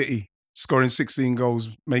was at City, scoring 16 goals,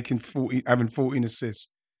 having 14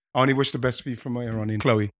 assists. I only wish the best for you from here on in,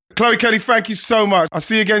 Chloe. Chloe Kelly, thank you so much. I'll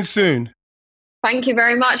see you again soon. Thank you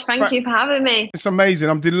very much. Thank you for having me. It's amazing.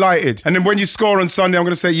 I'm delighted. And then when you score on Sunday, I'm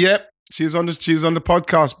going to say, yep, she was on the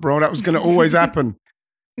podcast, bro. That was going to always happen.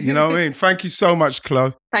 You know what I mean? Thank you so much,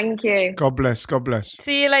 Chloe. Thank you. God bless. God bless.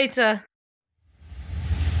 See you later.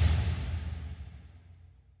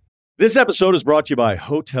 This episode is brought to you by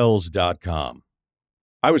Hotels.com.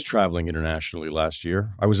 I was traveling internationally last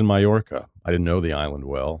year. I was in Mallorca. I didn't know the island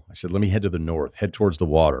well. I said, let me head to the north, head towards the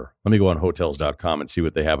water. Let me go on Hotels.com and see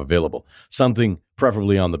what they have available. Something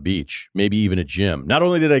preferably on the beach, maybe even a gym. Not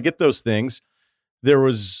only did I get those things, there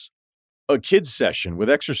was a kids session with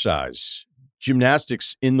exercise,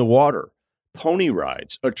 gymnastics in the water, pony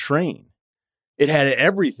rides, a train. It had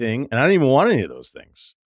everything, and I didn't even want any of those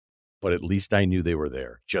things. But at least I knew they were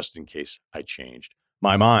there, just in case I changed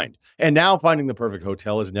my mind. And now finding the perfect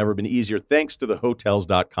hotel has never been easier thanks to the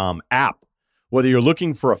Hotels.com app. Whether you're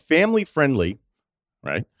looking for a family-friendly,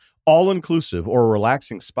 right, all-inclusive or a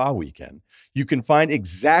relaxing spa weekend, you can find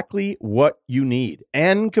exactly what you need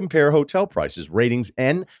and compare hotel prices, ratings,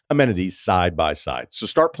 and amenities side by side. So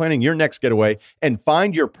start planning your next getaway and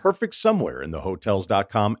find your perfect somewhere in the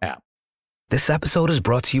Hotels.com app. This episode is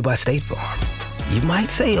brought to you by State Farm. You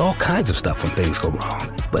might say all kinds of stuff when things go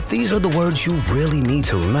wrong, but these are the words you really need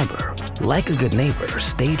to remember. Like a good neighbor,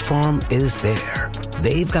 State Farm is there.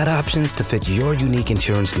 They've got options to fit your unique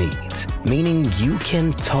insurance needs, meaning you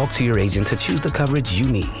can talk to your agent to choose the coverage you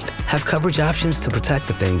need, have coverage options to protect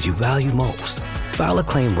the things you value most, file a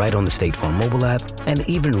claim right on the State Farm mobile app, and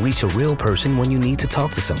even reach a real person when you need to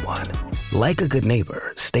talk to someone. Like a good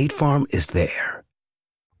neighbor, State Farm is there.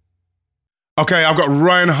 Okay, I've got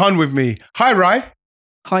Ryan Hunn with me. Hi, Ryan.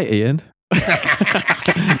 Hi, Ian.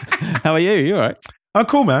 How are you? You all right? I'm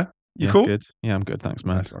cool, man. You cool? Good. Yeah, I'm good. Thanks,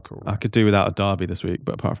 man. That's not cool. I could do without a derby this week,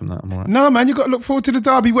 but apart from that, I'm all right. No, man, you got to look forward to the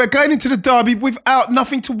derby. We're going into the derby without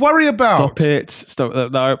nothing to worry about. Stop it.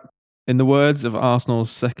 Stop. No. In the words of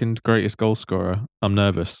Arsenal's second greatest goal scorer, I'm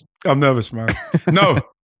nervous. I'm nervous, man. No,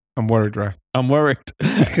 I'm worried, Ray. I'm worried.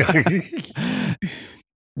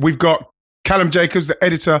 We've got Callum Jacobs, the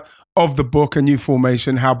editor of the book, A New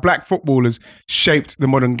Formation, How Black Footballers Shaped the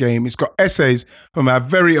Modern Game. It's got essays from our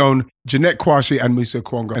very own Jeanette Kwashi and Musa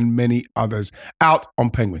Okwonga and many others out on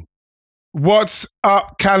Penguin. What's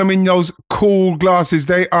up, Callum, in those cool glasses?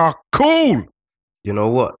 They are cool. You know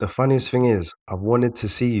what? The funniest thing is, I've wanted to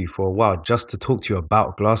see you for a while just to talk to you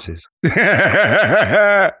about glasses.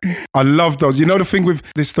 I love those. You know the thing with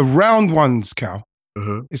this, the round ones, Cal?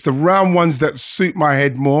 Mm-hmm. It's the round ones that suit my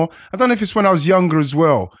head more. I don't know if it's when I was younger as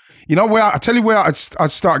well. You know, I tell you where I'd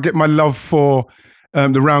start getting my love for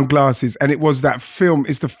the round glasses, and it was that film.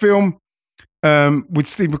 It's the film with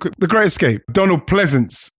Steve McQueen, The Great Escape. Donald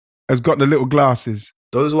Pleasance has got the little glasses.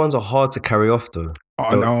 Those ones are hard to carry off, though.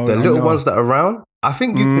 Oh, the little ones that are round. I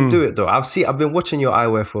think you can do it, though. I've been watching your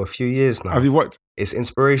eyewear for a few years now. Have you watched? It's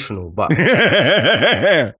inspirational, but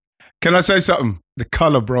can I say something? The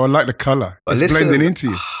color, bro. I like the color. It's blending into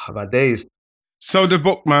you. My days. So the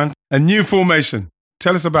book, man, A New Formation.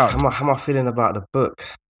 Tell us about it. How am I feeling about the book?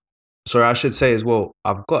 Sorry, I should say as well,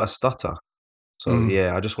 I've got a stutter. So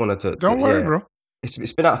yeah, I just wanted to. Don't worry, bro.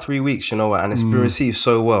 It's been out 3 weeks, you know what, and it's been received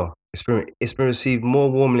so well. It's been received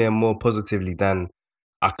more warmly and more positively than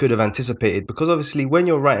I could have anticipated, because obviously when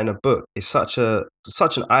you're writing a book, it's such an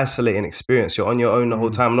isolating experience. You're on your own the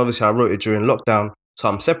whole time, and obviously I wrote it during lockdown, so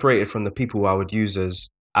I'm separated from the people I would use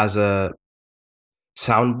as a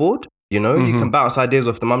soundboard. You know, you can bounce ideas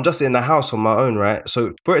off them. I'm just in the house on my own, right? So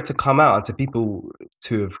for it to come out and to people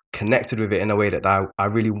to have connected with it in a way that I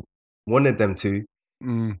really wanted them to,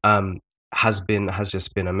 has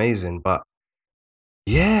just been amazing. But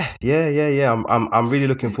yeah. I'm really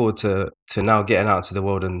looking forward to now getting out to the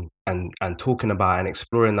world and talking about and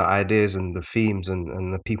exploring the ideas and the themes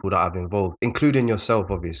and the people that I've involved, including yourself,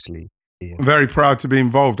 obviously. Yeah. I'm very proud to be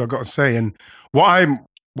involved, I've got to say. And what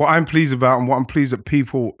I'm pleased about, and what I'm pleased at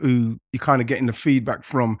people who you kind of getting the feedback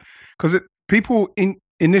from, because people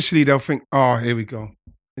initially they'll think, oh, here we go,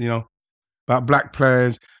 you know, about black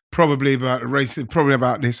players, probably about racism, probably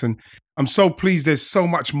about this. And I'm so pleased there's so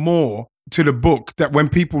much more to the book that when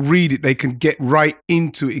people read it, they can get right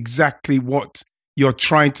into exactly what you're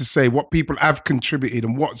trying to say, what people have contributed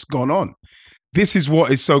and what's gone on. This is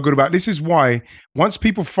what is so good about it. This is why once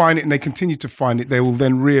people find it and they continue to find it, they will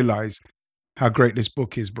then realize how great this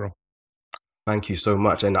book is, bro. Thank you so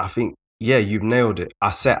much. And I think, yeah, you've nailed it.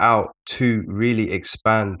 I set out to really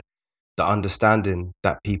expand the understanding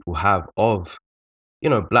that people have of, you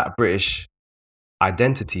know, Black British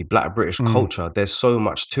identity, Black British culture. There's so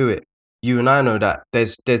much to it. You and I know that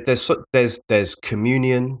there's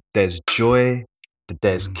communion, there's joy,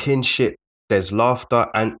 there's kinship, there's laughter,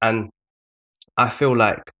 and I feel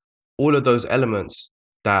like all of those elements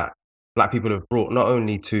that Black people have brought not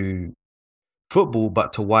only to football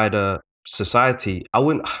but to wider society,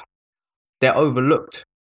 they're overlooked,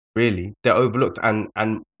 really. They're overlooked, and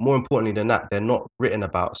more importantly than that, they're not written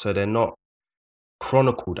about, so they're not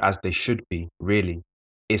chronicled as they should be, really,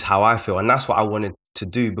 is how I feel. And that's what I wanted to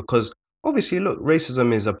do, because obviously, look,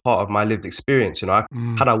 racism is a part of my lived experience. You know,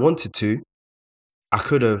 had I wanted to, I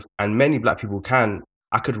could have, and many Black people can,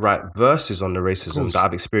 I could write verses on the racism that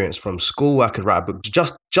I've experienced from school. I could write a book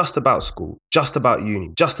just about school, just about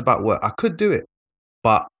uni, just about work. I could do it.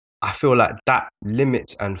 But I feel like that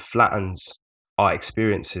limits and flattens our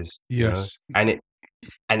experiences. Yes. You know?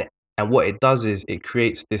 And what it does is it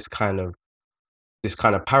creates this kind of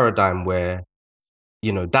paradigm where,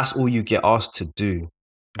 you know, that's all you get asked to do.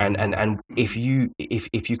 And if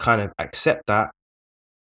you kind of accept that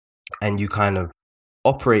and you kind of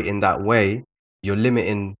operate in that way, you're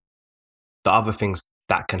limiting the other things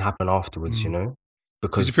that can happen afterwards, you know,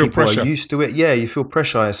 because you feel people pressure. Are used to it. Yeah, you feel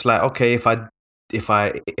pressure. It's like, okay, if I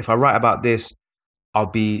write about this, I'll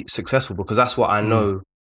be successful, because that's what I know.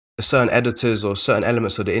 Certain editors or certain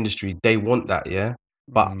elements of the industry, they want that, yeah.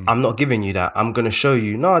 But I'm not giving you that. I'm going to show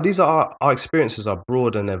you, no, these are our experiences are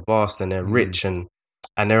broad and they're vast and they're rich and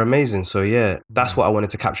they're amazing. So yeah, that's what I wanted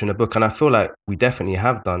to capture in the book. And I feel like we definitely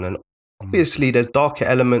have done. And obviously there's darker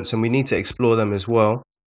elements and we need to explore them as well.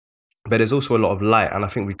 But there's also a lot of light. And I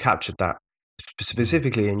think we've captured that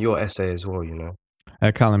specifically in your essay as well, you know.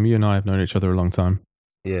 Callum, you and I have known each other a long time.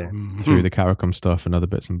 Yeah. Through the CARICOM stuff and other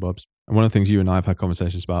bits and bobs. And one of the things you and I have had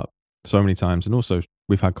conversations about so many times, and also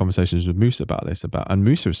we've had conversations with Musa about this, and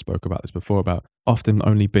Musa spoke about this before, about often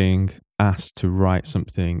only being asked to write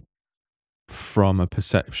something from a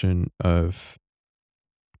perception of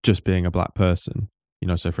just being a black person. You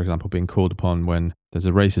know, so for example, being called upon when there's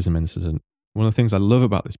a racism incident. One of the things I love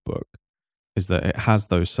about this book is that it has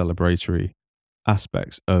those celebratory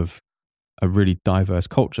aspects of a really diverse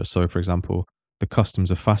culture. So for example, the customs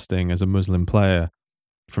of fasting as a Muslim player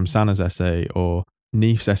from Sana's essay, or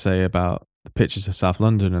Neef's essay about the pictures of South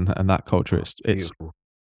London and that culture. It's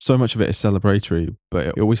so much of it is celebratory, but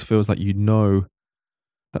it always feels like you know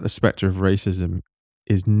that the spectre of racism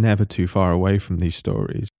is never too far away from these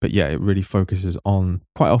stories. But yeah, it really focuses on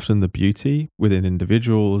quite often the beauty within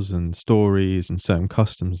individuals and stories and certain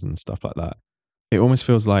customs and stuff like that. It almost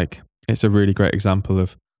feels like it's a really great example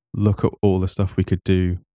of look at all the stuff we could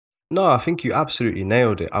do. No, I think you absolutely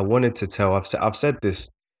nailed it. I wanted to tell, I've said this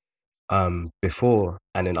before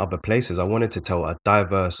and in other places, I wanted to tell a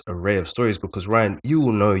diverse array of stories because, Ryan, you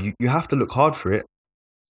will know, you have to look hard for it,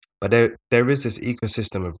 but there is this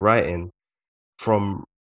ecosystem of writing from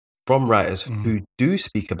writers who do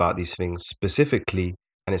speak about these things specifically,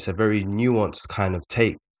 and it's a very nuanced kind of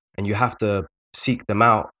take, and you have to seek them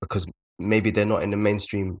out because maybe they're not in the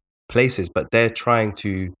mainstream places, but they're trying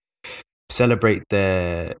to celebrate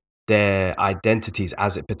their identities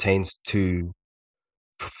as it pertains to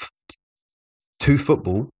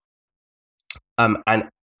football, and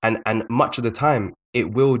much of the time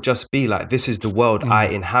it will just be like, this is the world I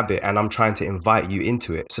inhabit and I'm trying to invite you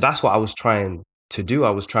into it. So that's what I was trying to do.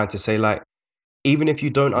 I was trying to say, like, even if you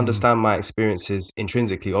don't understand my experiences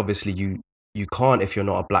intrinsically, obviously you can't if you're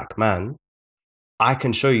not a black man, I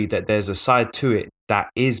can show you that there's a side to it that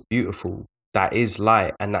is beautiful, that is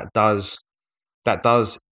light, and that does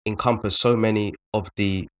encompass so many of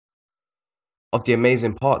the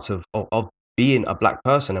amazing parts of being a black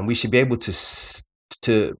person, and we should be able to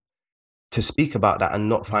speak about that and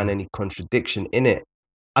not find any contradiction in it.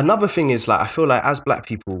 Another thing is, like, I feel like as black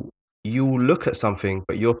people, you look at something,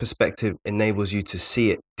 but your perspective enables you to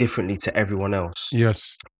see it differently to everyone else.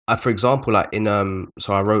 Yes. For example, like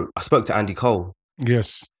I spoke to Andy Cole.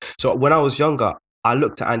 Yes. So when I was younger, I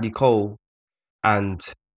looked at Andy Cole and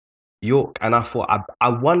York, and I thought, I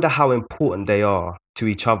wonder how important they are to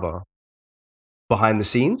each other behind the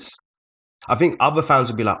scenes. I think other fans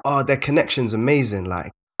would be like, oh, their connection's amazing.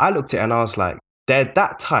 Like, I looked at it and I was like, they're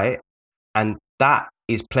that tight, and that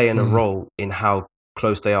is playing a role in how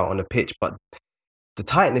close they are on the pitch. But the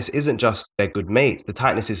tightness isn't just they're good mates. The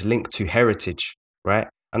tightness is linked to heritage, right?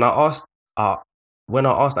 And I asked, when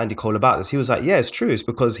I asked Andy Cole about this, he was like, yeah, it's true. It's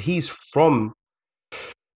because he's from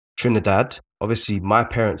Trinidad. Obviously, my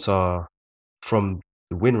parents are from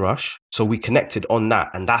the Windrush. So we connected on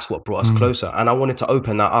that, and that's what brought us closer. And I wanted to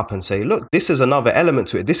open that up and say, look, this is another element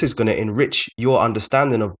to it. This is going to enrich your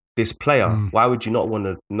understanding of this player. Why would you not want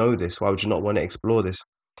to know this? Why would you not want to explore this?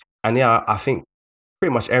 And yeah, I think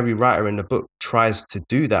pretty much every writer in the book tries to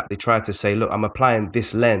do that. They try to say, look, I'm applying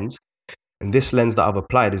this lens, and this lens that I've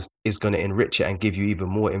applied is going to enrich it and give you even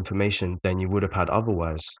more information than you would have had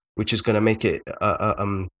otherwise, which is going to make it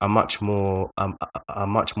a much more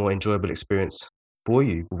enjoyable experience for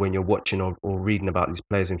you when you're watching or reading about these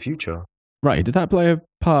players in future. Right. Did that play a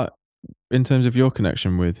part in terms of your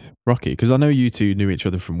connection with Rocky? Because I know you two knew each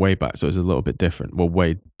other from way back, so it was a little bit different. Well,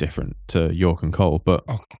 way different to York and Cole. But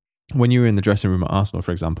when you were in the dressing room at Arsenal,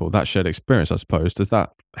 for example, that shared experience, I suppose, does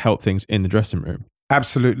that help things in the dressing room?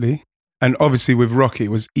 Absolutely. And obviously with Rocky,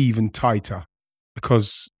 it was even tighter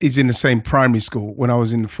because he's in the same primary school. When I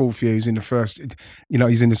was in the fourth year, he's in the first,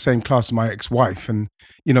 he's in the same class as my ex-wife. And,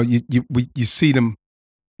 you see them,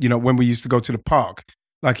 when we used to go to the park,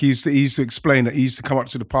 like he used to explain that he used to come up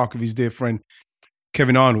to the park with his dear friend,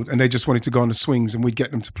 Kevin Arnold, and they just wanted to go on the swings and we'd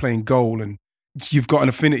get them to play in goal. And you've got an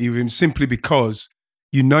affinity with him simply because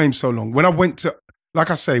you know him so long. When I went to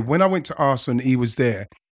Arsenal and he was there,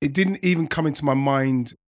 it didn't even come into my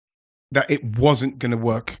mind that it wasn't going to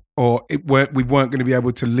work or we weren't going to be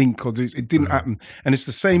able to link or do it. It didn't happen. And it's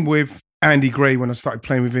the same with Andy Gray when I started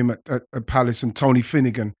playing with him at Palace, and Tony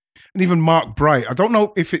Finnegan and even Mark Bright. I don't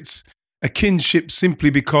know if it's a kinship simply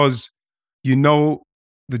because you know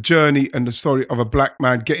the journey and the story of a black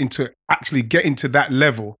man getting to that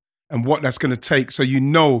level and what that's going to take. So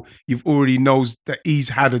you've already knows that he's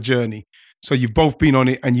had a journey. So you've both been on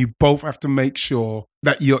it, and you both have to make sure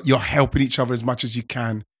that you're helping each other as much as you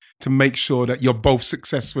can to make sure that you're both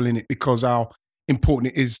successful in it, because how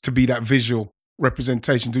important it is to be that visual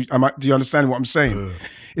representation. Do you understand what I'm saying?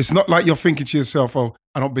 It's not like you're thinking to yourself, oh,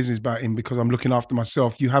 I don't business about him because I'm looking after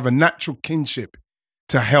myself. You have a natural kinship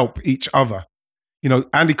to help each other. You know,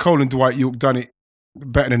 Andy Cole and Dwight Yorke done it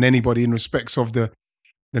better than anybody in respects of the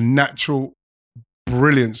natural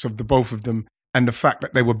brilliance of the both of them, and the fact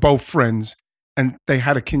that they were both friends and they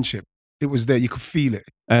had a kinship. It was there. You could feel it.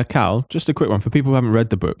 Cal, just a quick one. For people who haven't read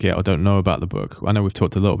the book yet or don't know about the book, I know we've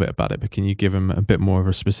talked a little bit about it, but can you give them a bit more of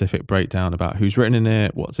a specific breakdown about who's written in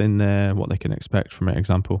it, what's in there, what they can expect from it,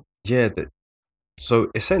 example? Yeah.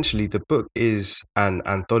 So essentially, the book is an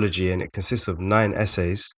anthology, and it consists of 9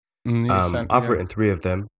 essays. I've written 3 of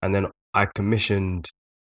them, and then I commissioned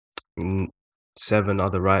 6 or 7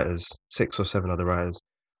 other writers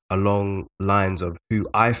along lines of who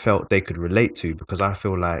I felt they could relate to, because I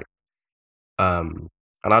feel like, and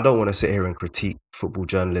I don't want to sit here and critique football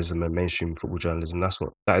journalism and mainstream football journalism.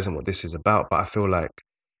 That isn't what this is about. But I feel like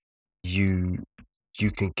you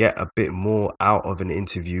can get a bit more out of an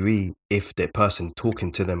interviewee if the person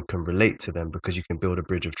talking to them can relate to them, because you can build a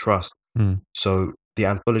bridge of trust. So the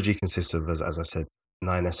anthology consists of, as I said,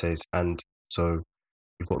 9 essays. And so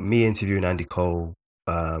you've got me interviewing Andy Cole,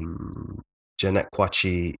 Jeanette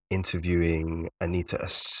Kwachi interviewing Anita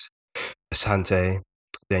Asante.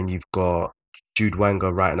 Then you've got Jude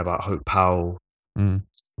Wanga writing about Hope Powell.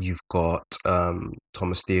 You've got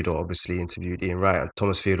Thomas Theodore obviously interviewed Ian Wright.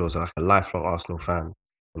 Thomas Theodore's like a lifelong Arsenal fan,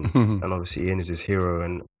 and obviously Ian is his hero.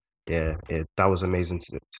 And yeah, that was amazing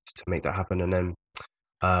to make that happen. And then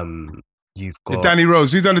you've got Danny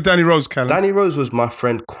Rose. Who done the Danny Rose, Callum? Danny Rose was my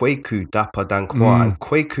friend Kwaku Dapa Dankwa. And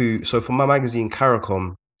Kwaku, so for my magazine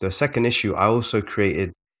Caricom, the second issue, I also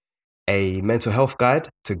created a mental health guide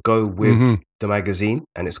to go with the magazine,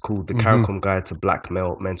 and it's called the Caricom Guide to Black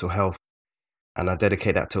Male Mental Health. And I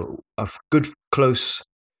dedicate that to a good, close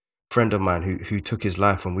friend of mine who took his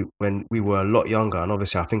life when we were a lot younger. And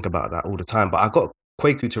obviously I think about that all the time. But I got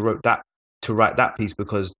Kwaku to write that piece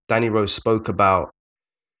because Danny Rose spoke about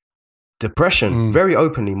depression very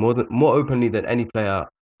openly, more openly than any player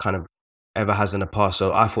kind of ever has in the past.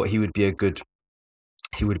 So I thought he would be a good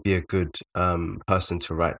person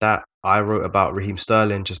to write that. I wrote about Raheem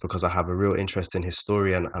Sterling just because I have a real interest in his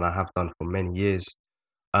story, and I have done for many years.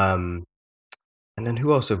 And then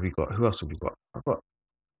who else have we got?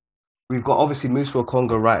 We've got obviously Musa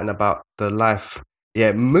Okonga writing about the life.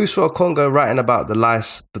 Yeah, Musa Okonga writing about the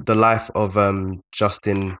life of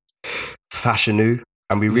Justin Fashanu.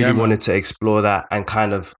 And we really wanted to explore that and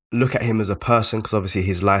kind of look at him as a person, because obviously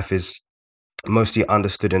his life is mostly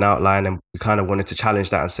understood in outline, and we kind of wanted to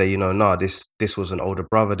challenge that and say, this was an older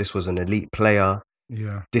brother, this was an elite player,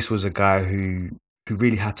 this was a guy who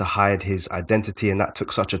really had to hide his identity, and that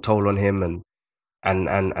took such a toll on him,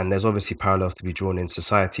 and there's obviously parallels to be drawn in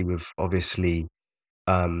society with obviously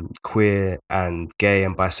queer and gay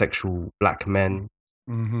and bisexual black men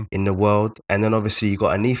in the world. And then obviously you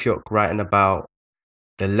got Anifjok writing about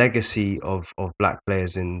the legacy of black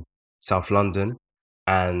players in South London,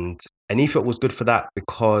 and Anifjok was good for that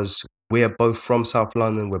because we're both from South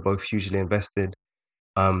London. We're both hugely invested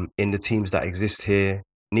in the teams that exist here.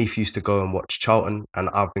 Neef used to go and watch Charlton, and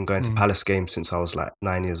I've been going to Palace games since I was like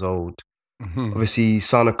 9 years old. Obviously,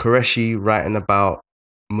 Sana Qureshi writing about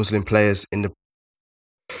Muslim players in the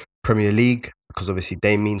Premier League, because obviously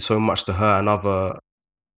they mean so much to her and other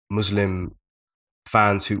Muslim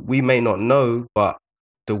fans who we may not know, but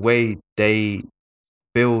the way they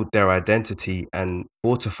build their identity and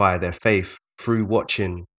fortify their faith through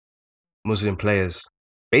watching Muslim players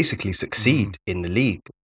basically succeed in the league,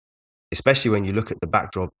 especially when you look at the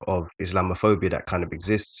backdrop of Islamophobia that kind of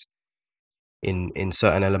exists in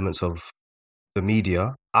certain elements of the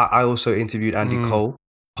media. I also interviewed Andy Cole,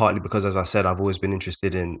 partly because, as I said, I've always been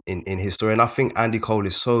interested in his story. And I think Andy Cole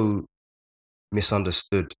is so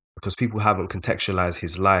misunderstood because people haven't contextualized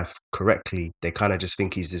his life correctly. They kind of just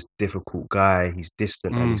think he's this difficult guy, he's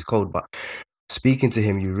distant and he's cold. But speaking to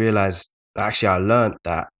him, you realize, actually, I learned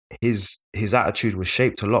that his attitude was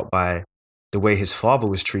shaped a lot by the way his father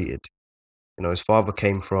was treated. You know, his father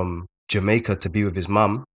came from Jamaica to be with his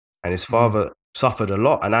mum, and his father suffered a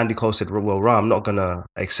lot. And Andy Cole said, well, I'm not going to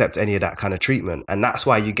accept any of that kind of treatment. And that's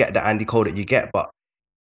why you get the Andy Cole that you get. But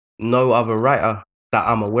no other writer that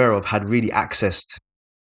I'm aware of had really accessed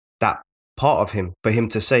that part of him for him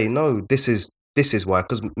to say, no, this is why,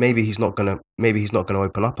 because maybe he's not gonna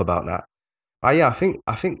open up about that. I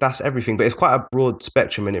think that's everything, but it's quite a broad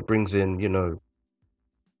spectrum, and it brings in,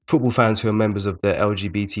 football fans who are members of the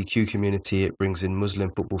LGBTQ community. It brings in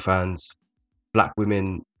Muslim football fans, black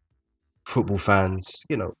women football fans,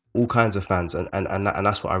 you know, all kinds of fans. And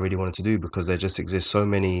that's what I really wanted to do, because there just exists so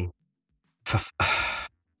many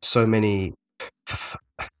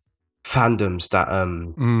fandoms that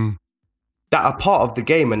that are part of the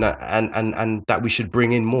game, and that we should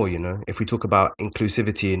bring in more. You know, if we talk about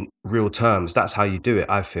inclusivity in real terms, that's how you do it.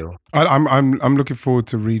 I feel. I'm looking forward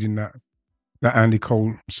to reading that Andy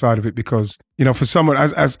Cole side of it, because, you know, for someone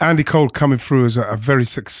as Andy Cole coming through as a very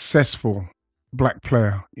successful black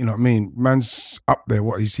player, you know what I mean? Man's up there.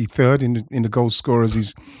 What is he, third in the goal scorers?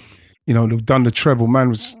 He's, you know, done the treble. Man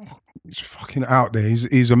he's fucking out there.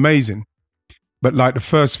 He's amazing. But like the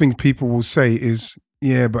first thing people will say is,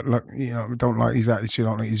 yeah, but look, you know, don't like his attitude,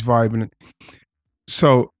 don't like his vibe. And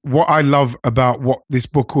so what I love about what this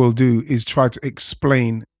book will do is try to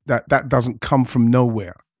explain that doesn't come from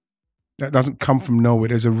nowhere. That doesn't come from nowhere.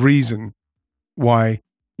 There's a reason why,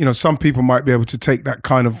 you know, some people might be able to take that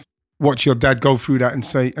kind of, watch your dad go through that and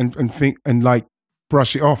say, and think, and like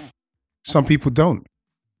brush it off. Some people don't.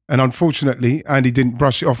 And unfortunately, Andy didn't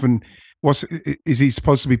brush it off. And is he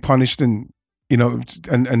supposed to be punished and, you know,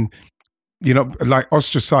 and you know, like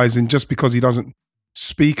ostracizing just because he doesn't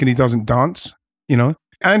speak and he doesn't dance, you know?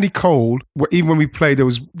 Andy Cole, even when we played,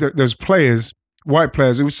 there's players, white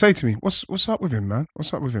players, who would say to me, what's up with him, man?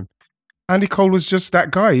 What's up with him? Andy Cole was just that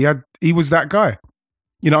guy. He was that guy.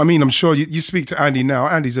 You know what I mean? I'm sure you speak to Andy now.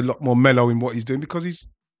 Andy's a lot more mellow in what he's doing, because he's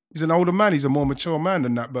an older man. He's a more mature man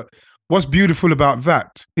than that. But what's beautiful about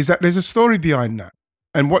that is that there's a story behind that.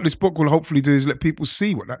 And what this book will hopefully do is let people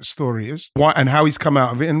see what that story is, why and how he's come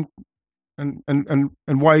out of it, and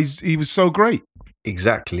why he was so great.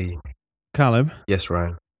 Exactly. Callum? Yes,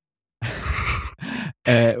 Ryan.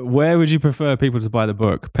 Where would you prefer people to buy the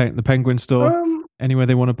book? The Penguin store? Anywhere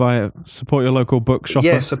they want to buy it? Support your local bookshop?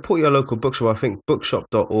 Yeah, support your local bookshop. I think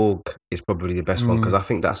bookshop.org is probably the best one, because I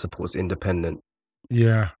think that supports independent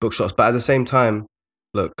bookshops. But at the same time,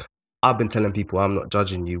 look, I've been telling people I'm not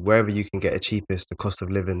judging you. Wherever you can get it cheapest, the cost of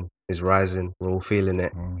living is rising. We're all feeling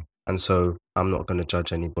it. And so I'm not going to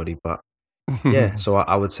judge anybody. But yeah, so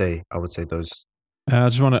I would say those. I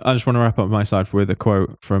just want to wrap up my side with a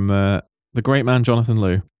quote from the great man Jonathan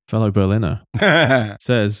Liew, fellow Berliner.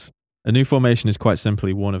 Says, "A New Formation is quite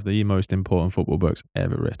simply one of the most important football books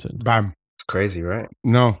ever written." Bam. It's crazy, right?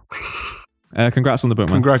 No. Congrats on the book,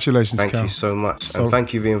 man. Congratulations, Thank Cal. you so much. And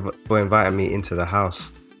thank you for inviting me into the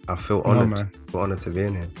house. I feel honored. Man. I feel honored to be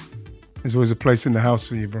in here. There's always a place in the house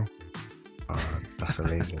for you, bro. Oh, that's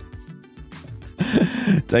amazing.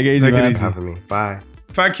 Take it easy, man. Thanks for having me. Bye.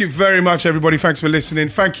 Thank you very much, everybody. Thanks for listening.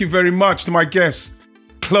 Thank you very much to my guest,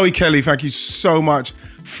 Chloe Kelly. Thank you so much.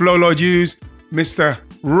 Flo Lloyd Hughes, Mr.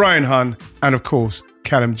 Ryan Hunn, and of course,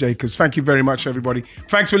 Callum Jacobs. Thank you very much, everybody.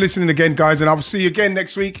 Thanks for listening again, guys, and I will see you again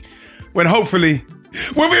next week when hopefully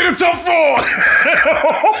we'll be in the top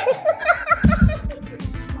 4.